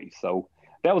employee. So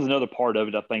that was another part of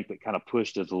it, I think, that kind of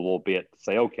pushed us a little bit to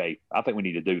say, okay, I think we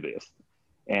need to do this.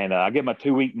 And I get my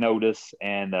 2-week notice,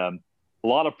 and a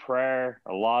lot of prayer,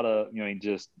 a lot of,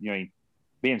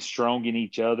 being strong in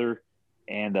each other.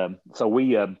 And so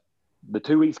we, the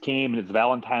 2 weeks came, and it's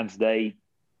Valentine's Day,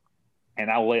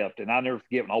 and I left. And I'll never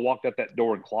forget, when I walked out that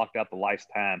door and clocked out the last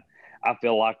time, I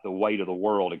felt like the weight of the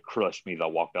world had crushed me as I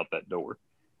walked out that door.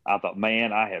 I thought,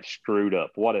 man, I have screwed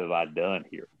up. What have I done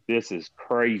here? This is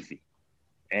crazy.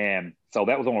 And so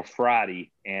that was on a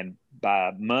Friday. And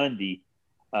by Monday,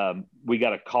 we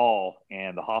got a call,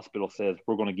 and the hospital says,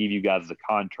 we're going to give you guys a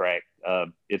contract.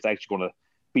 It's actually going to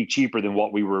be cheaper than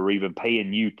what we were even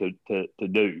paying you to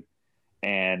do.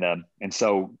 And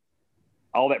so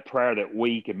all that prayer that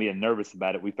week and being nervous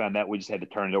about it, we found out we just had to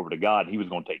turn it over to God. He was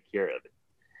going to take care of it.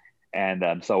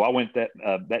 And so I went that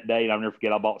day, and I'll never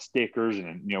forget, I bought stickers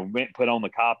and, went and put on the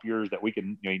copiers that we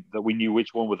can, that we knew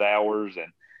which one was ours,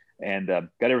 and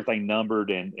got everything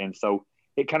numbered. And so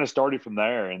it kind of started from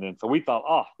there. And then, so we thought,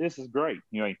 oh, this is great.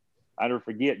 I never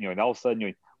forget, and all of a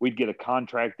sudden, we'd get a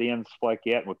contract in, stuff like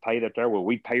that, and we'd pay that there. Well,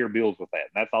 we'd pay our bills with that.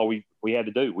 And that's all we had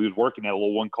to do. We was working at a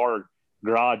little 1-car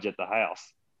garage at the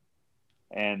house,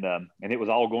 and it was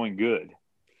all going good.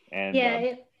 And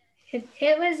yeah,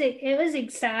 it was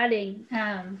exciting,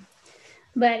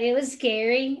 but it was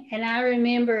scary. And I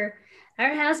remember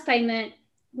our house payment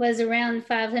was around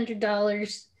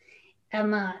 $500 a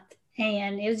month,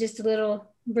 and it was just a little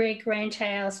brick ranch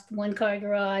house, 1-car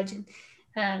garage,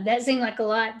 and that seemed like a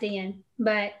lot then.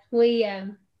 But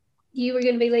you were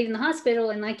going to be leaving the hospital,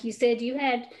 and like you said, you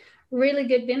had really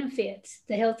good benefits.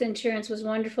 The health insurance was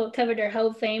wonderful. It covered our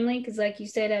whole family because, like you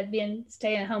said, I'd been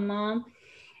stay-at-home mom,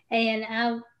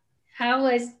 and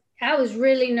I was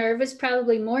really nervous,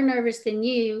 probably more nervous than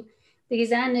you,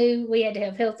 because I knew we had to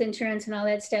have health insurance and all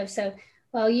that stuff. So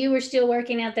while you were still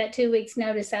working out that 2 weeks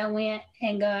notice, I went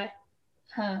and got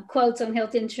quotes on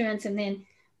health insurance. And then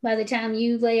by the time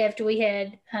you left, we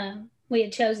had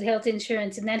chose the health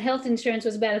insurance, and that health insurance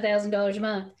was about $1,000 a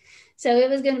month. So it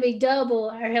was going to be double.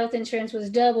 Our health insurance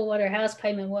was double what our house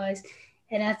payment was.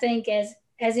 And I think as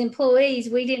employees,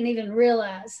 we didn't even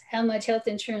realize how much health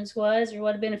insurance was or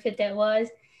what a benefit that was.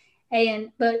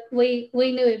 But we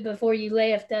knew it before you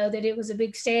left, though, that it was a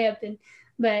big step.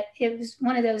 But it was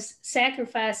one of those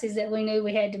sacrifices that we knew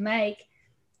we had to make.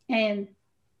 And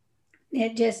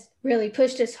it just really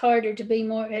pushed us harder to be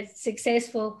more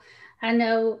successful. I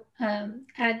know I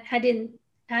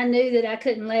knew that I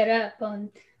couldn't let up on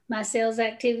my sales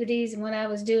activities and what I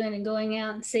was doing and going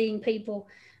out and seeing people,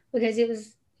 because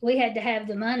we had to have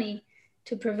the money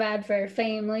to provide for our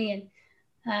family. And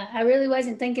I really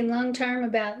wasn't thinking long-term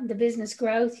about the business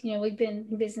growth. You know, we've been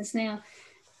in business now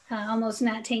almost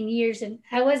 19 years, and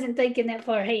I wasn't thinking that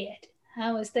far ahead.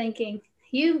 I was thinking,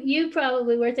 you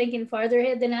probably were thinking farther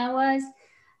ahead than I was.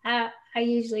 I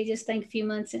usually just think a few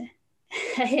months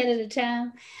ahead at a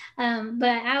time.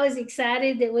 But I was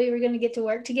excited that we were going to get to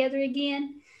work together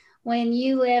again. When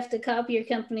you left the copier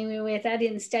company we were with, I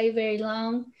didn't stay very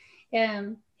long.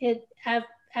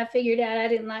 I figured out I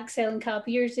didn't like selling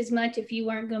copiers as much if you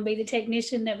weren't going to be the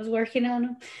technician that was working on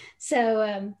them.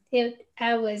 So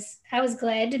I was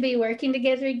glad to be working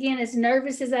together again. As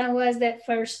nervous as I was that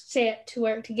first step to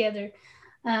work together,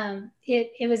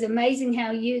 it was amazing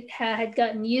how I had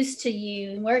gotten used to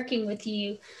you and working with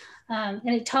you. And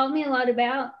it taught me a lot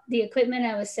about the equipment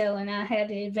I was selling. I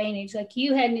had an advantage. Like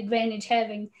you had an advantage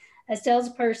having a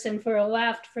salesperson for a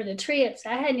wife for the trips.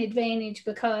 I had an advantage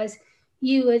because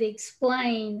you would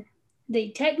explain the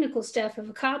technical stuff of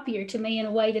a copier to me in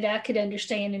a way that I could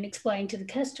understand and explain to the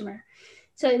customer.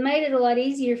 So it made it a lot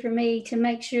easier for me to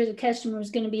make sure the customer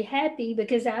was going to be happy,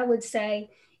 because I would say,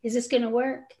 is this going to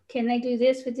work? Can they do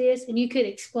this with this? And you could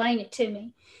explain it to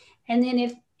me. And then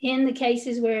if in the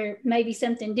cases where maybe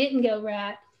something didn't go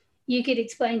right, you could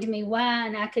explain to me why,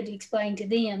 and I could explain to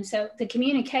them. So the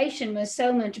communication was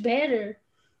so much better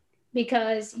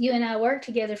because you and I worked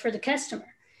together for the customer.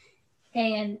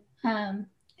 And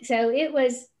so it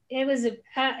was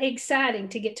exciting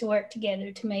to get to work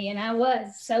together to me. And I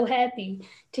was so happy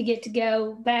to get to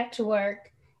go back to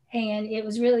work. And it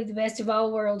was really the best of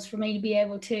all worlds for me to be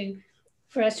able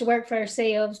for us to work for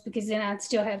ourselves, because then I'd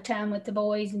still have time with the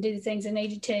boys and do the things I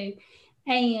needed to,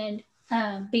 and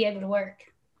be able to work.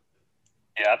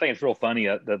 Yeah, I think it's real funny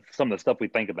some of the stuff we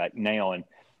think about now,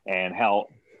 and how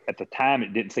at the time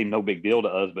it didn't seem no big deal to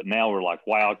us, but now we're like,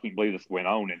 wow, I can't believe this went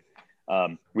on.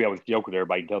 And we always joke with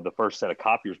everybody until the first set of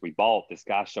copiers we bought, this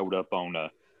guy showed up on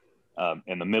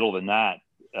in the middle of the night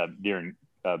during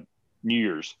New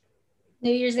Year's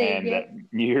Eve, yeah.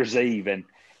 New Year's Eve, and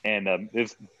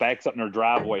it backs up in our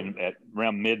driveway at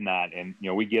around midnight, and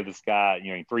we give this guy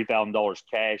 $3,000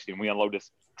 cash, and we unload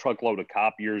this truckload of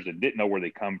copiers and didn't know where they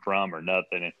come from or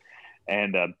nothing,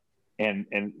 and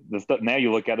the stuff now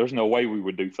you look at, there's no way we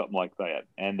would do something like that,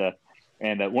 and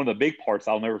one of the big parts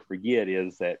I'll never forget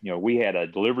is that we had a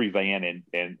delivery van,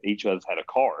 and each of us had a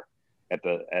car at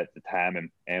the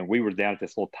time, and we were down at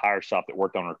this little tire shop that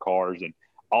worked on our cars, and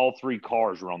all three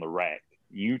cars were on the rack.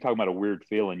 You talking about a weird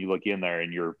feeling. You look in there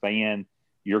and your van,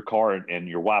 your car, and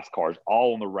your wife's car is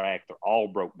all on the rack. They're all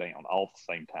broke down all at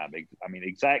the same time. I mean,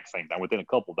 exact same time, within a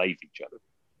couple of days of each other.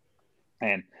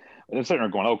 And they're sitting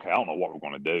there going, okay, I don't know what we're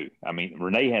going to do. I mean,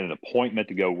 Renee had an appointment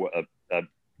to go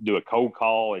do a cold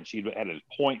call, and she had an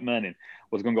appointment and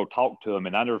was going to go talk to him.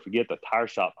 And I never forget, the tire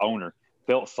shop owner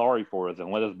felt sorry for us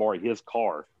and let us borrow his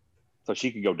car so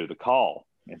she could go do the call.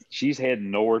 And she's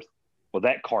heading north. Well,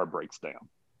 that car breaks down.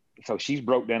 So she's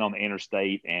broke down on the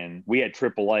interstate, and we had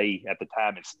AAA at the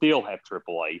time and still have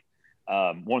AAA.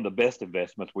 One of the best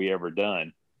investments we ever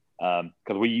done,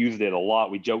 because we used it a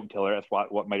lot. We joked and tell her that's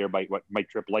what made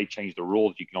AAA change the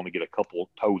rules. You can only get a couple of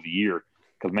tows a year,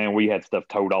 because man, we had stuff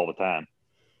towed all the time.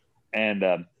 And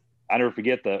I never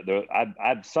forget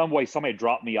somebody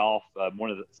dropped me off.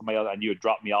 Somebody else I knew had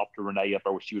dropped me off to Renee up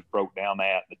there where she was broke down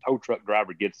at. The tow truck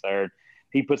driver gets there, and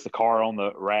he puts the car on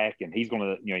the rack, and he's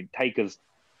going to take us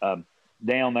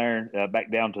down there,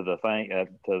 back down to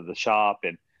the shop,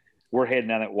 and we're heading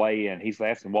down that way, and he's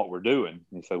asking what we're doing.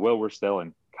 And he said, well, we're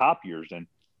selling copiers, and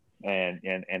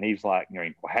he's like,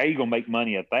 how are you gonna make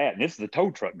money at that? And this is the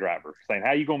tow truck driver saying, how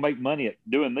are you gonna make money at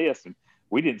doing this? And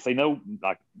we didn't say no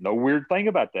weird thing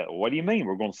about that. Well, what do you mean?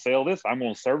 We're gonna sell this, I'm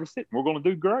gonna service it, and we're gonna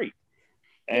do great.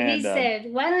 And he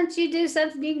said, why don't you do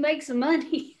something you can make some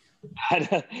money?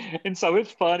 And so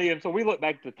it's funny. And so we look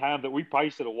back at the time that we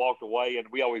probably should have walked away, and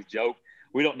we always joke.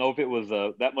 We don't know if it was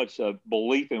that much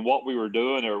belief in what we were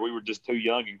doing, or we were just too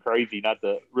young and crazy not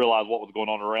to realize what was going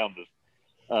on around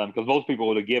us. Because most people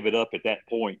would have given it up at that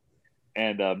point.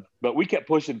 And but we kept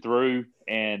pushing through,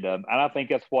 and I think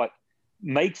that's what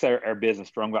makes our business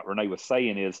strong. What Renee was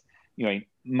saying is,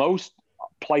 most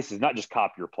places, not just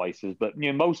copier places, but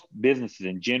most businesses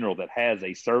in general that has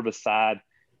a service side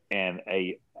and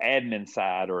a admin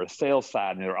side or a sales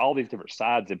side, and there are all these different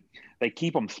sides, and they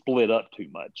keep them split up too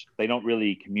much. They don't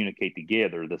really communicate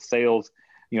together. The sales,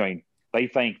 they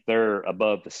think they're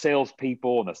above the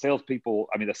salespeople, and the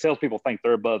salespeople think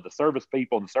they're above the service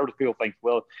people, and the service people think,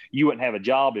 well, you wouldn't have a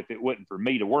job if it wasn't for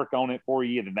me to work on it for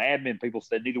you. And the admin people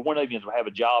said, neither one of you would have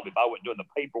a job if I wasn't doing the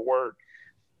paperwork.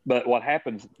 But what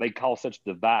happens, they cause such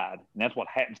divide, and that's what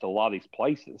happens to a lot of these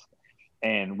places.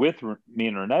 And with me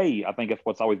and Renee, I think that's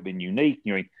what's always been unique.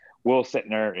 We'll sitting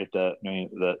there at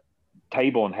the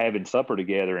table and having supper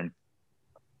together,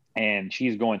 and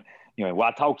she's going, well,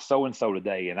 I talked so and so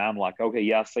today, and I'm like, okay,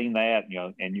 yeah, I've seen that,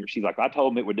 and she's like, I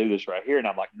told them it would do this right here, and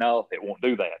I'm like, no, it won't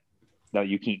do that. No,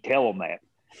 you can't tell them that.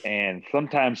 And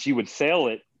sometimes she would sell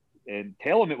it and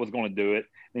tell them it was going to do it,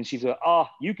 and she said, oh,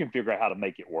 you can figure out how to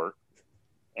make it work.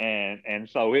 And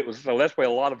so that's where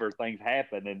a lot of her things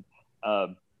happen.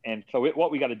 And so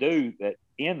what we got to do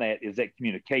is that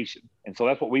communication. And so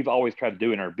that's what we've always tried to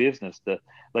do in our business, to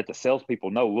let the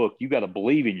salespeople know, look, you got to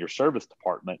believe in your service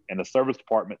department, and the service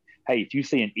department, hey, if you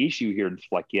see an issue here and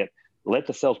stuff like that, let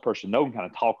the salesperson know and kind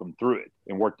of talk them through it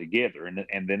and work together.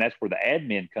 And then that's where the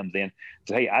admin comes in.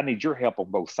 So, hey, I need your help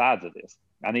on both sides of this.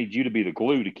 I need you to be the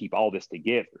glue to keep all this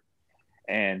together.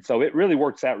 And so it really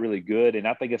works out really good. And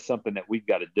I think it's something that we've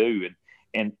got to do.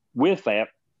 And with that,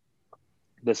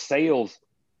 the sales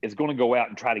is going to go out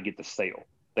and try to get the sale.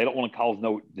 They don't want to cause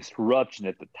no disruption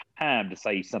at the time to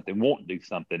say something won't do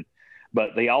something, but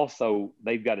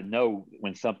they've got to know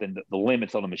when something, the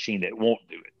limits on the machine that won't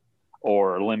do it,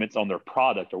 or limits on their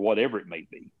product, or whatever it may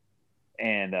be.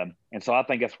 And so I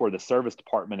think that's where the service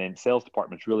department and sales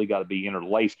departments really got to be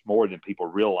interlaced more than people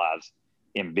realize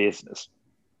in business.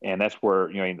 And that's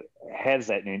where, has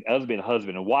that, and us being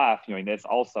husband and wife, that's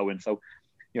also. And so,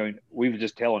 we were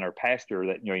just telling our pastor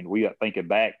that, we are thinking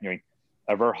back,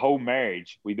 of our whole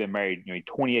marriage, we've been married,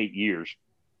 28 years.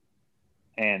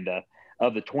 And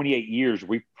of the 28 years,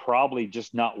 we probably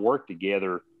just not worked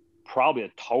together, probably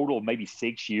a total of maybe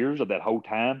 6 years of that whole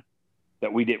time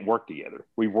that we didn't work together.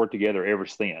 We've worked together ever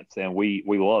since, and we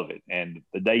love it. And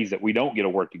the days that we don't get to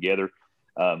work together,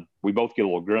 we both get a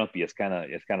little grumpy. It's kind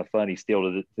of funny still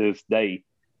to this day.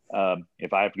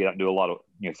 If I have to get out and do a lot of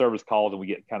service calls and we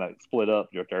get kind of split up,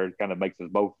 it kind of makes us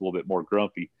both a little bit more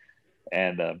grumpy.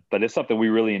 And but it's something we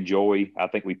really enjoy. I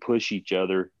think we push each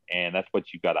other, and that's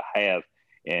what you've got to have.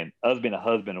 And us being a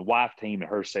husband and wife team, and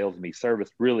her sales and me service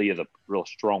really is a real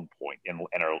strong point in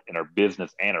our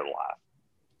business and our life.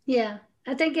 Yeah,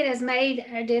 I think it has made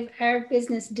our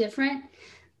business different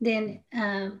than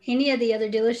any of the other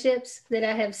dealerships that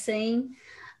I have seen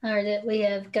or that we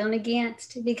have gone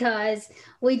against, because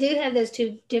we do have those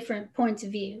two different points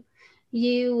of view.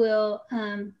 You will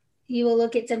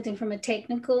look at something from a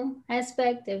technical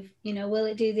aspect of, will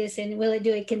it do this and will it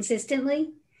do it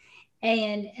consistently?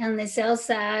 And on the sales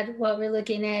side, what we're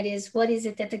looking at is what is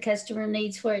it that the customer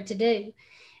needs for it to do?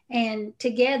 And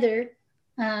together,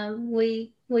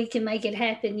 we can make it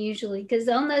happen usually, because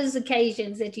on those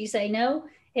occasions that you say, no,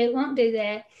 it won't do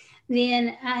that,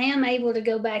 then I am able to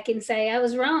go back and say, I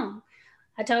was wrong.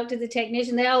 I talked to the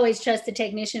technician. They always trust the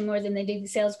technician more than they do the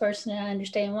salesperson, and I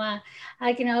understand why.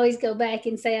 I can always go back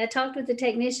and say, I talked with the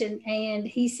technician and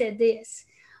he said this,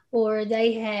 or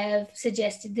they have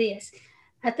suggested this.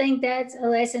 I think that's a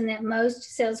lesson that most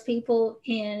salespeople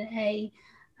in a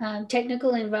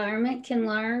technical environment can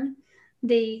learn.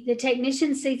 The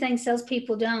technicians see things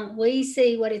salespeople don't. We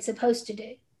see what it's supposed to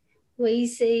do. We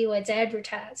see what's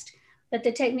advertised, but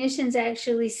the technicians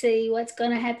actually see what's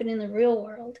going to happen in the real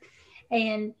world.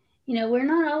 And, we're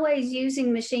not always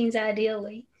using machines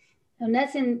ideally.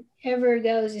 Nothing ever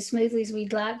goes as smoothly as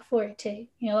we'd like for it to.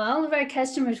 All of our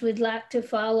customers would like to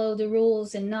follow the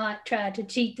rules and not try to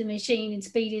cheat the machine and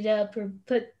speed it up or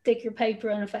put thicker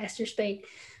paper on a faster speed.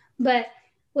 But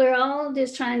we're all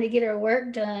just trying to get our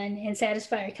work done and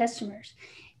satisfy our customers.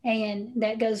 And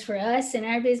that goes for us in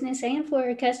our business and for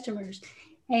our customers.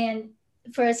 And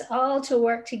for us all to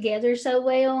work together so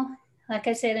well, like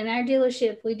I said, in our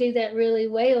dealership, we do that really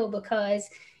well because,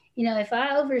 if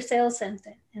I oversell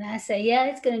something and I say, yeah,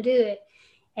 it's going to do it,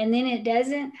 and then it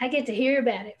doesn't, I get to hear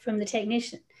about it from the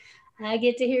technician. I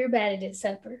get to hear about it at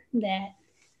supper, that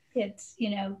it's,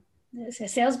 a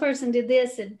salesperson did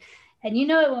this, and you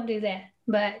know it won't do that,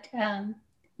 but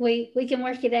we can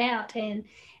work it out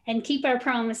and keep our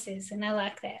promises, and I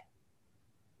like that.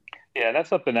 Yeah, that's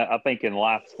something that I think in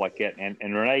life like that. And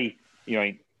Renee,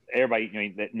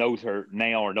 everybody that knows her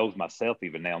now or knows myself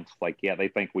even now, it's like, yeah, they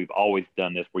think we've always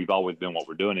done this. We've always been what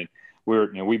we're doing,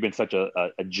 and we've been such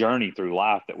a journey through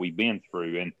life that we've been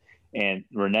through. And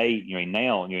Renee,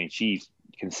 now, she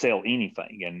can sell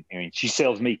anything, and she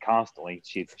sells me constantly.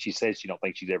 She says she don't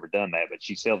think she's ever done that, but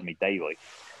she sells me daily,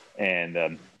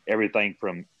 and everything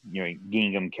from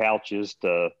gingham couches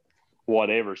to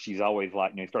whatever. She's always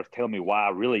like, starts telling me why I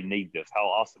really need this, how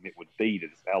awesome it would be to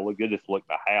this, how good this look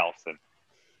in the house,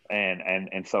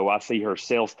 and so I see her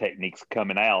sales techniques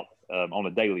coming out on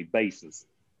a daily basis,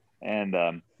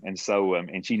 and so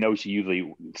she knows she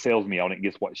usually sells me on it and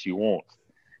gets what she wants,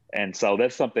 and so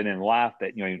that's something in life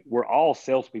that we're all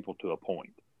salespeople to a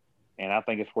point, and I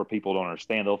think it's where people don't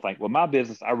understand. They'll think, well, my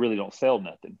business, I really don't sell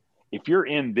nothing. If you're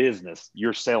in business,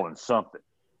 you're selling something.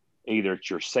 Either it's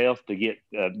yourself to get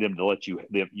them to let you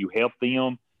help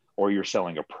them, or you're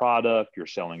selling a product, you're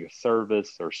selling a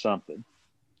service or something.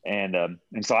 And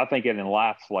so I think in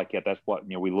life like that, that's what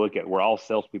we look at. We're all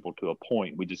salespeople to a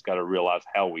point. We just got to realize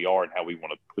how we are and how we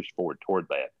want to push forward toward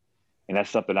that. And that's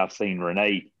something I've seen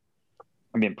Renee.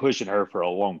 I've been pushing her for a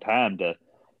long time to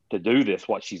do this,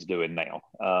 what she's doing now.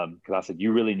 Because I said,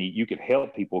 you can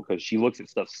help people, because she looks at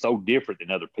stuff so different than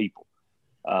other people.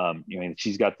 And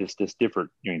she's got this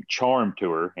different charm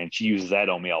to her, and she uses that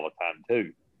on me all the time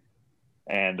too.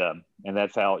 And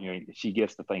that's how she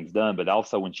gets the things done. But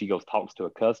also when she goes talks to a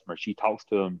customer, she talks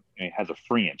to them as a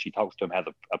friend. She talks to them as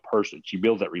a person. She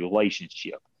builds that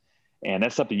relationship, and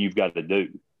that's something you've got to do.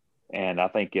 And I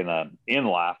think in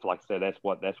life, like I said, that's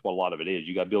what a lot of it is.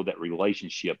 You got to build that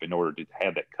relationship in order to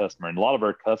have that customer. And a lot of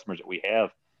our customers that we have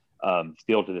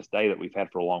still to this day that we've had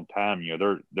for a long time,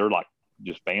 they're like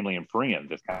just family and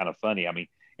friends. It's kind of funny. I mean,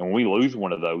 and when we lose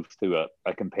one of those to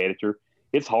a competitor,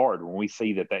 it's hard when we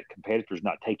see that competitor's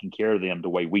not taking care of them the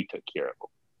way we took care of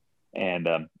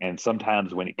them. And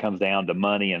sometimes when it comes down to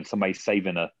money and somebody's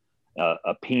saving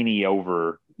a penny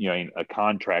over a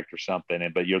contract or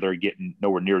something, but they're getting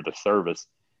nowhere near the service,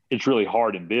 it's really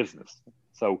hard in business.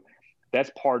 So that's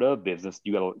part of business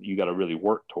you got to really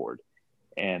work toward.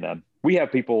 And we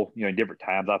have people in different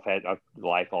times. I've had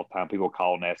life all the time. People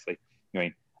call and ask, I've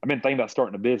been thinking about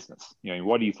starting a business.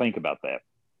 What do you think about that?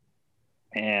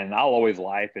 And I'll always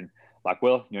laugh and like,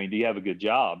 well, do you have a good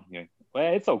job?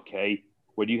 Well, it's okay.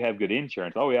 Well, do you have good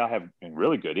insurance? Oh yeah, I have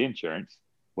really good insurance.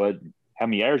 Well, how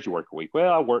many hours do you work a week?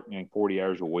 Well, I work 40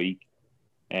 hours a week.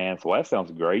 And so that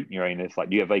sounds great. And it's like,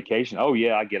 do you have vacation? Oh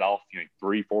yeah, I get off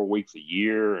 3-4 weeks a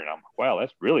year. And I'm like, wow,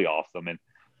 that's really awesome. And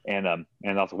I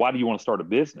said, why do you want to start a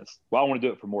business? Well, I want to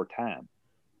do it for more time.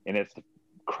 And it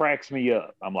cracks me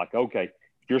up. I'm like, okay,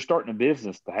 if you're starting a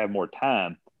business to have more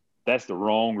time, that's the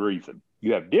wrong reason.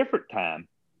 You have different time,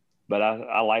 but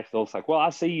I like those. Like, well,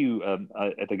 I see you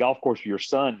at the golf course with your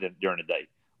son during the day.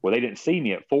 Well, they didn't see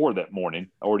me at 4 that morning,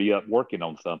 already up working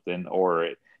on something, or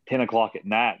at 10 o'clock at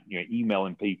night,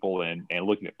 emailing people and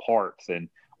looking at parts and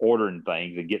ordering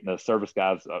things and getting the service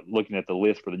guys looking at the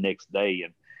list for the next day.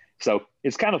 And so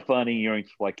it's kind of funny,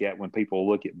 like that when people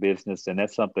look at business, and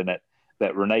that's something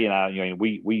that Renee and I,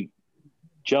 we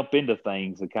jump into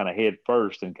things and kind of head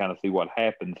first and kind of see what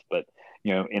happens. But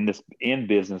in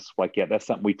business like that, that's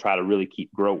something we try to really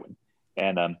keep growing.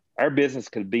 And our business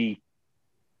could be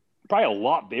probably a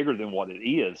lot bigger than what it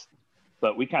is,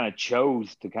 but we kind of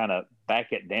chose to kind of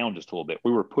back it down just a little bit.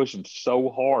 We were pushing so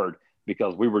hard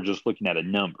because we were just looking at a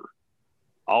number.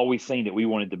 Always seen that we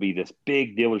wanted to be this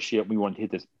big dealership. We wanted to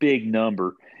hit this big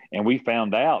number. And we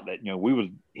found out that, we was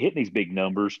hitting these big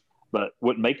numbers, but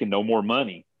wasn't making no more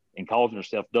money and causing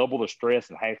ourselves double the stress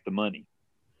and half the money.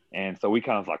 And so we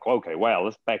kind of like, okay, wow,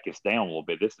 let's back this down a little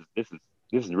bit. This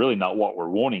is really not what we're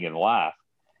wanting in life.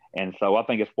 And so I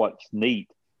think it's what's neat.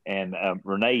 And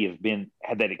Renee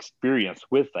had that experience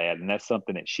with that. And that's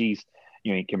something that she's,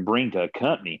 can bring to a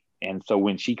company. And so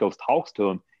when she goes, talks to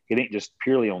them, it ain't just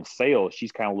purely on sales.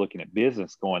 She's kind of looking at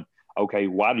business going, okay,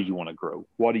 why do you want to grow?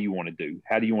 What do you want to do?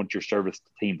 How do you want your service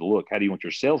team to look? How do you want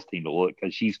your sales team to look?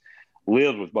 Because she's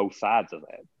lived with both sides of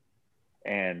that.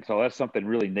 And so that's something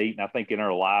really neat. And I think in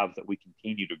our lives that we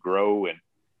continue to grow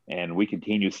and we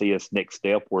continue to see this next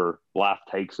step where life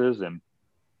takes us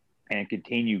and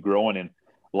continue growing in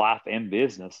life and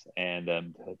business.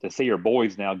 And to see our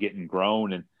boys now getting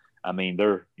grown, and I mean,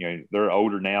 they're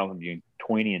older now,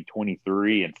 20 and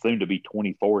 23 and soon to be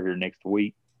 24 here next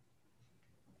week.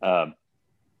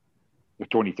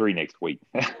 23 next week.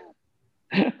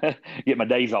 Get my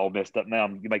days all messed up now.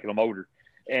 I'm making them older.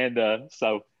 And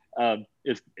so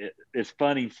it's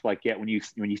funny. It's like that when you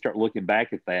start looking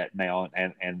back at that now,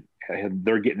 and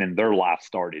they're getting in their life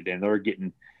started, and they're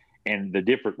getting, and the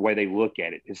different way they look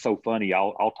at it. It's so funny.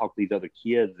 I'll talk to these other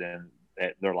kids, and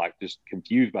they're like just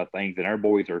confused by things, and our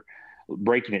boys are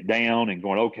breaking it down and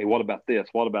going, okay, what about this?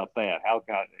 What about that? How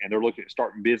can I? And they're looking at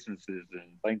starting businesses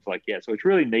and things like that. So it's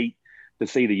really neat to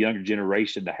see the younger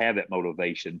generation to have that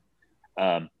motivation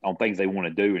on things they want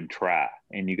to do and try.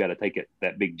 And you got to take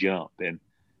that big jump. And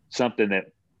something that,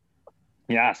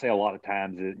 I say a lot of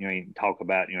times is, talk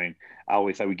about, I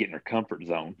always say we get in our comfort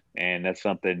zone. And that's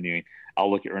something,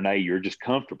 I'll look at Renee, you're just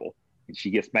comfortable. And she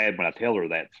gets mad when I tell her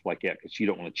that, like that, because she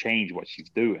don't want to change what she's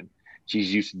doing.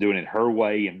 She's used to doing it her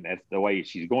way, and that's the way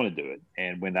she's going to do it.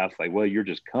 And when I say, well, you're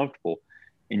just comfortable,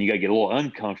 and you got to get a little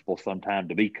uncomfortable sometimes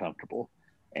to be comfortable.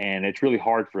 And it's really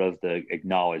hard for us to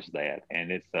acknowledge that.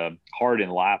 And it's hard in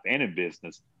life and in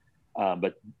business.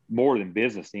 But more than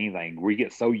business, anything, we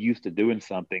get so used to doing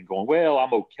something going, well,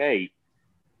 I'm okay.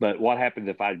 But what happens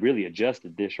if I really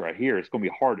adjusted this right here? It's going to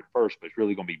be hard at first, but it's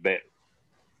really going to be better.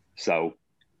 So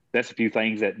that's a few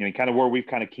things that, kind of where we've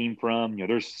kind of came from.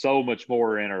 There's so much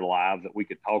more in our lives that we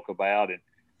could talk about, and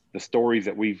the stories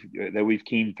that we've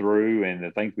came through, and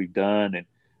the things we've done.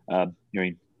 And,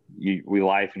 we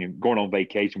life, and you're going on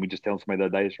vacation. We just telling somebody the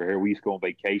other day, here, we used to go on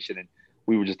vacation, and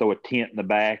we would just throw a tent in the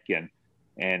back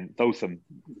and throw some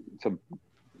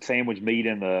sandwich meat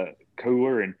in the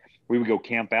cooler. And we would go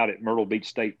camp out at Myrtle Beach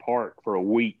State Park for a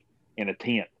week in a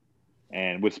tent,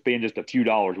 and would spend just a few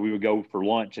dollars. We would go for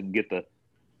lunch and get the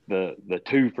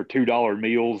 2 for $2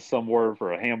 meals somewhere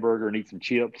for a hamburger and eat some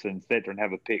chips and sit there and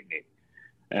have a picnic.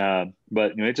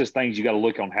 But it's just things you got to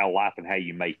look on how life and how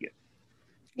you make it.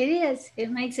 It is.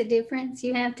 It makes a difference.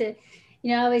 You have to,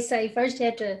 I always say first you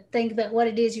have to think about what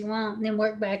it is you want and then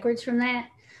work backwards from that.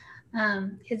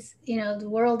 It's, the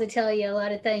world to tell you a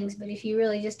lot of things, but if you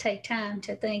really just take time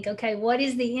to think, okay, what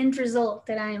is the end result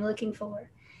that I am looking for?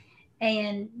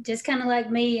 And just kind of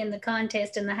like me in the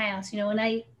contest in the house, when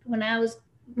I was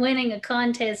winning a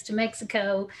contest to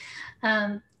Mexico,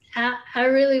 I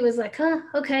really was like,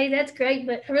 okay, that's great,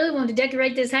 but I really wanted to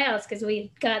decorate this house because we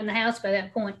had gotten the house by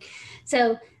that point.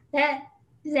 So that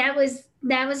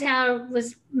was how I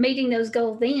was meeting those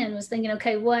goals then, was thinking,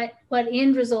 okay, what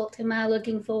end result am I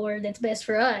looking for that's best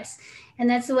for us? And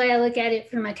that's the way I look at it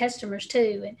for my customers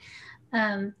too.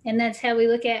 And that's how we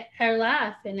look at our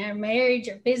life and our marriage,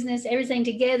 our business, everything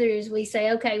together, is we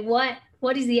say, okay, what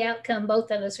is the outcome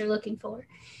both of us are looking for?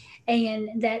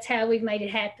 And that's how we've made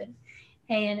it happen.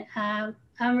 And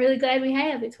I'm really glad we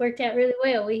have. It's worked out really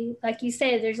well. We, like you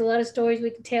said, there's a lot of stories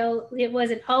we could tell. It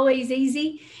wasn't always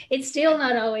easy. It's still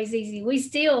not always easy. We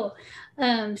still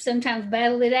sometimes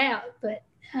battle it out, but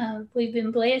we've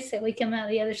been blessed that we come out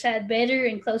the other side better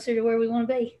and closer to where we want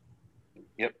to be.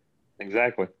 Yep,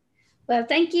 exactly. Well,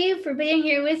 thank you for being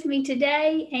here with me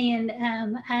today. And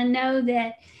I know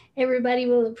that everybody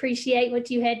will appreciate what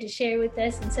you had to share with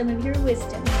us and some of your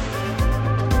wisdom.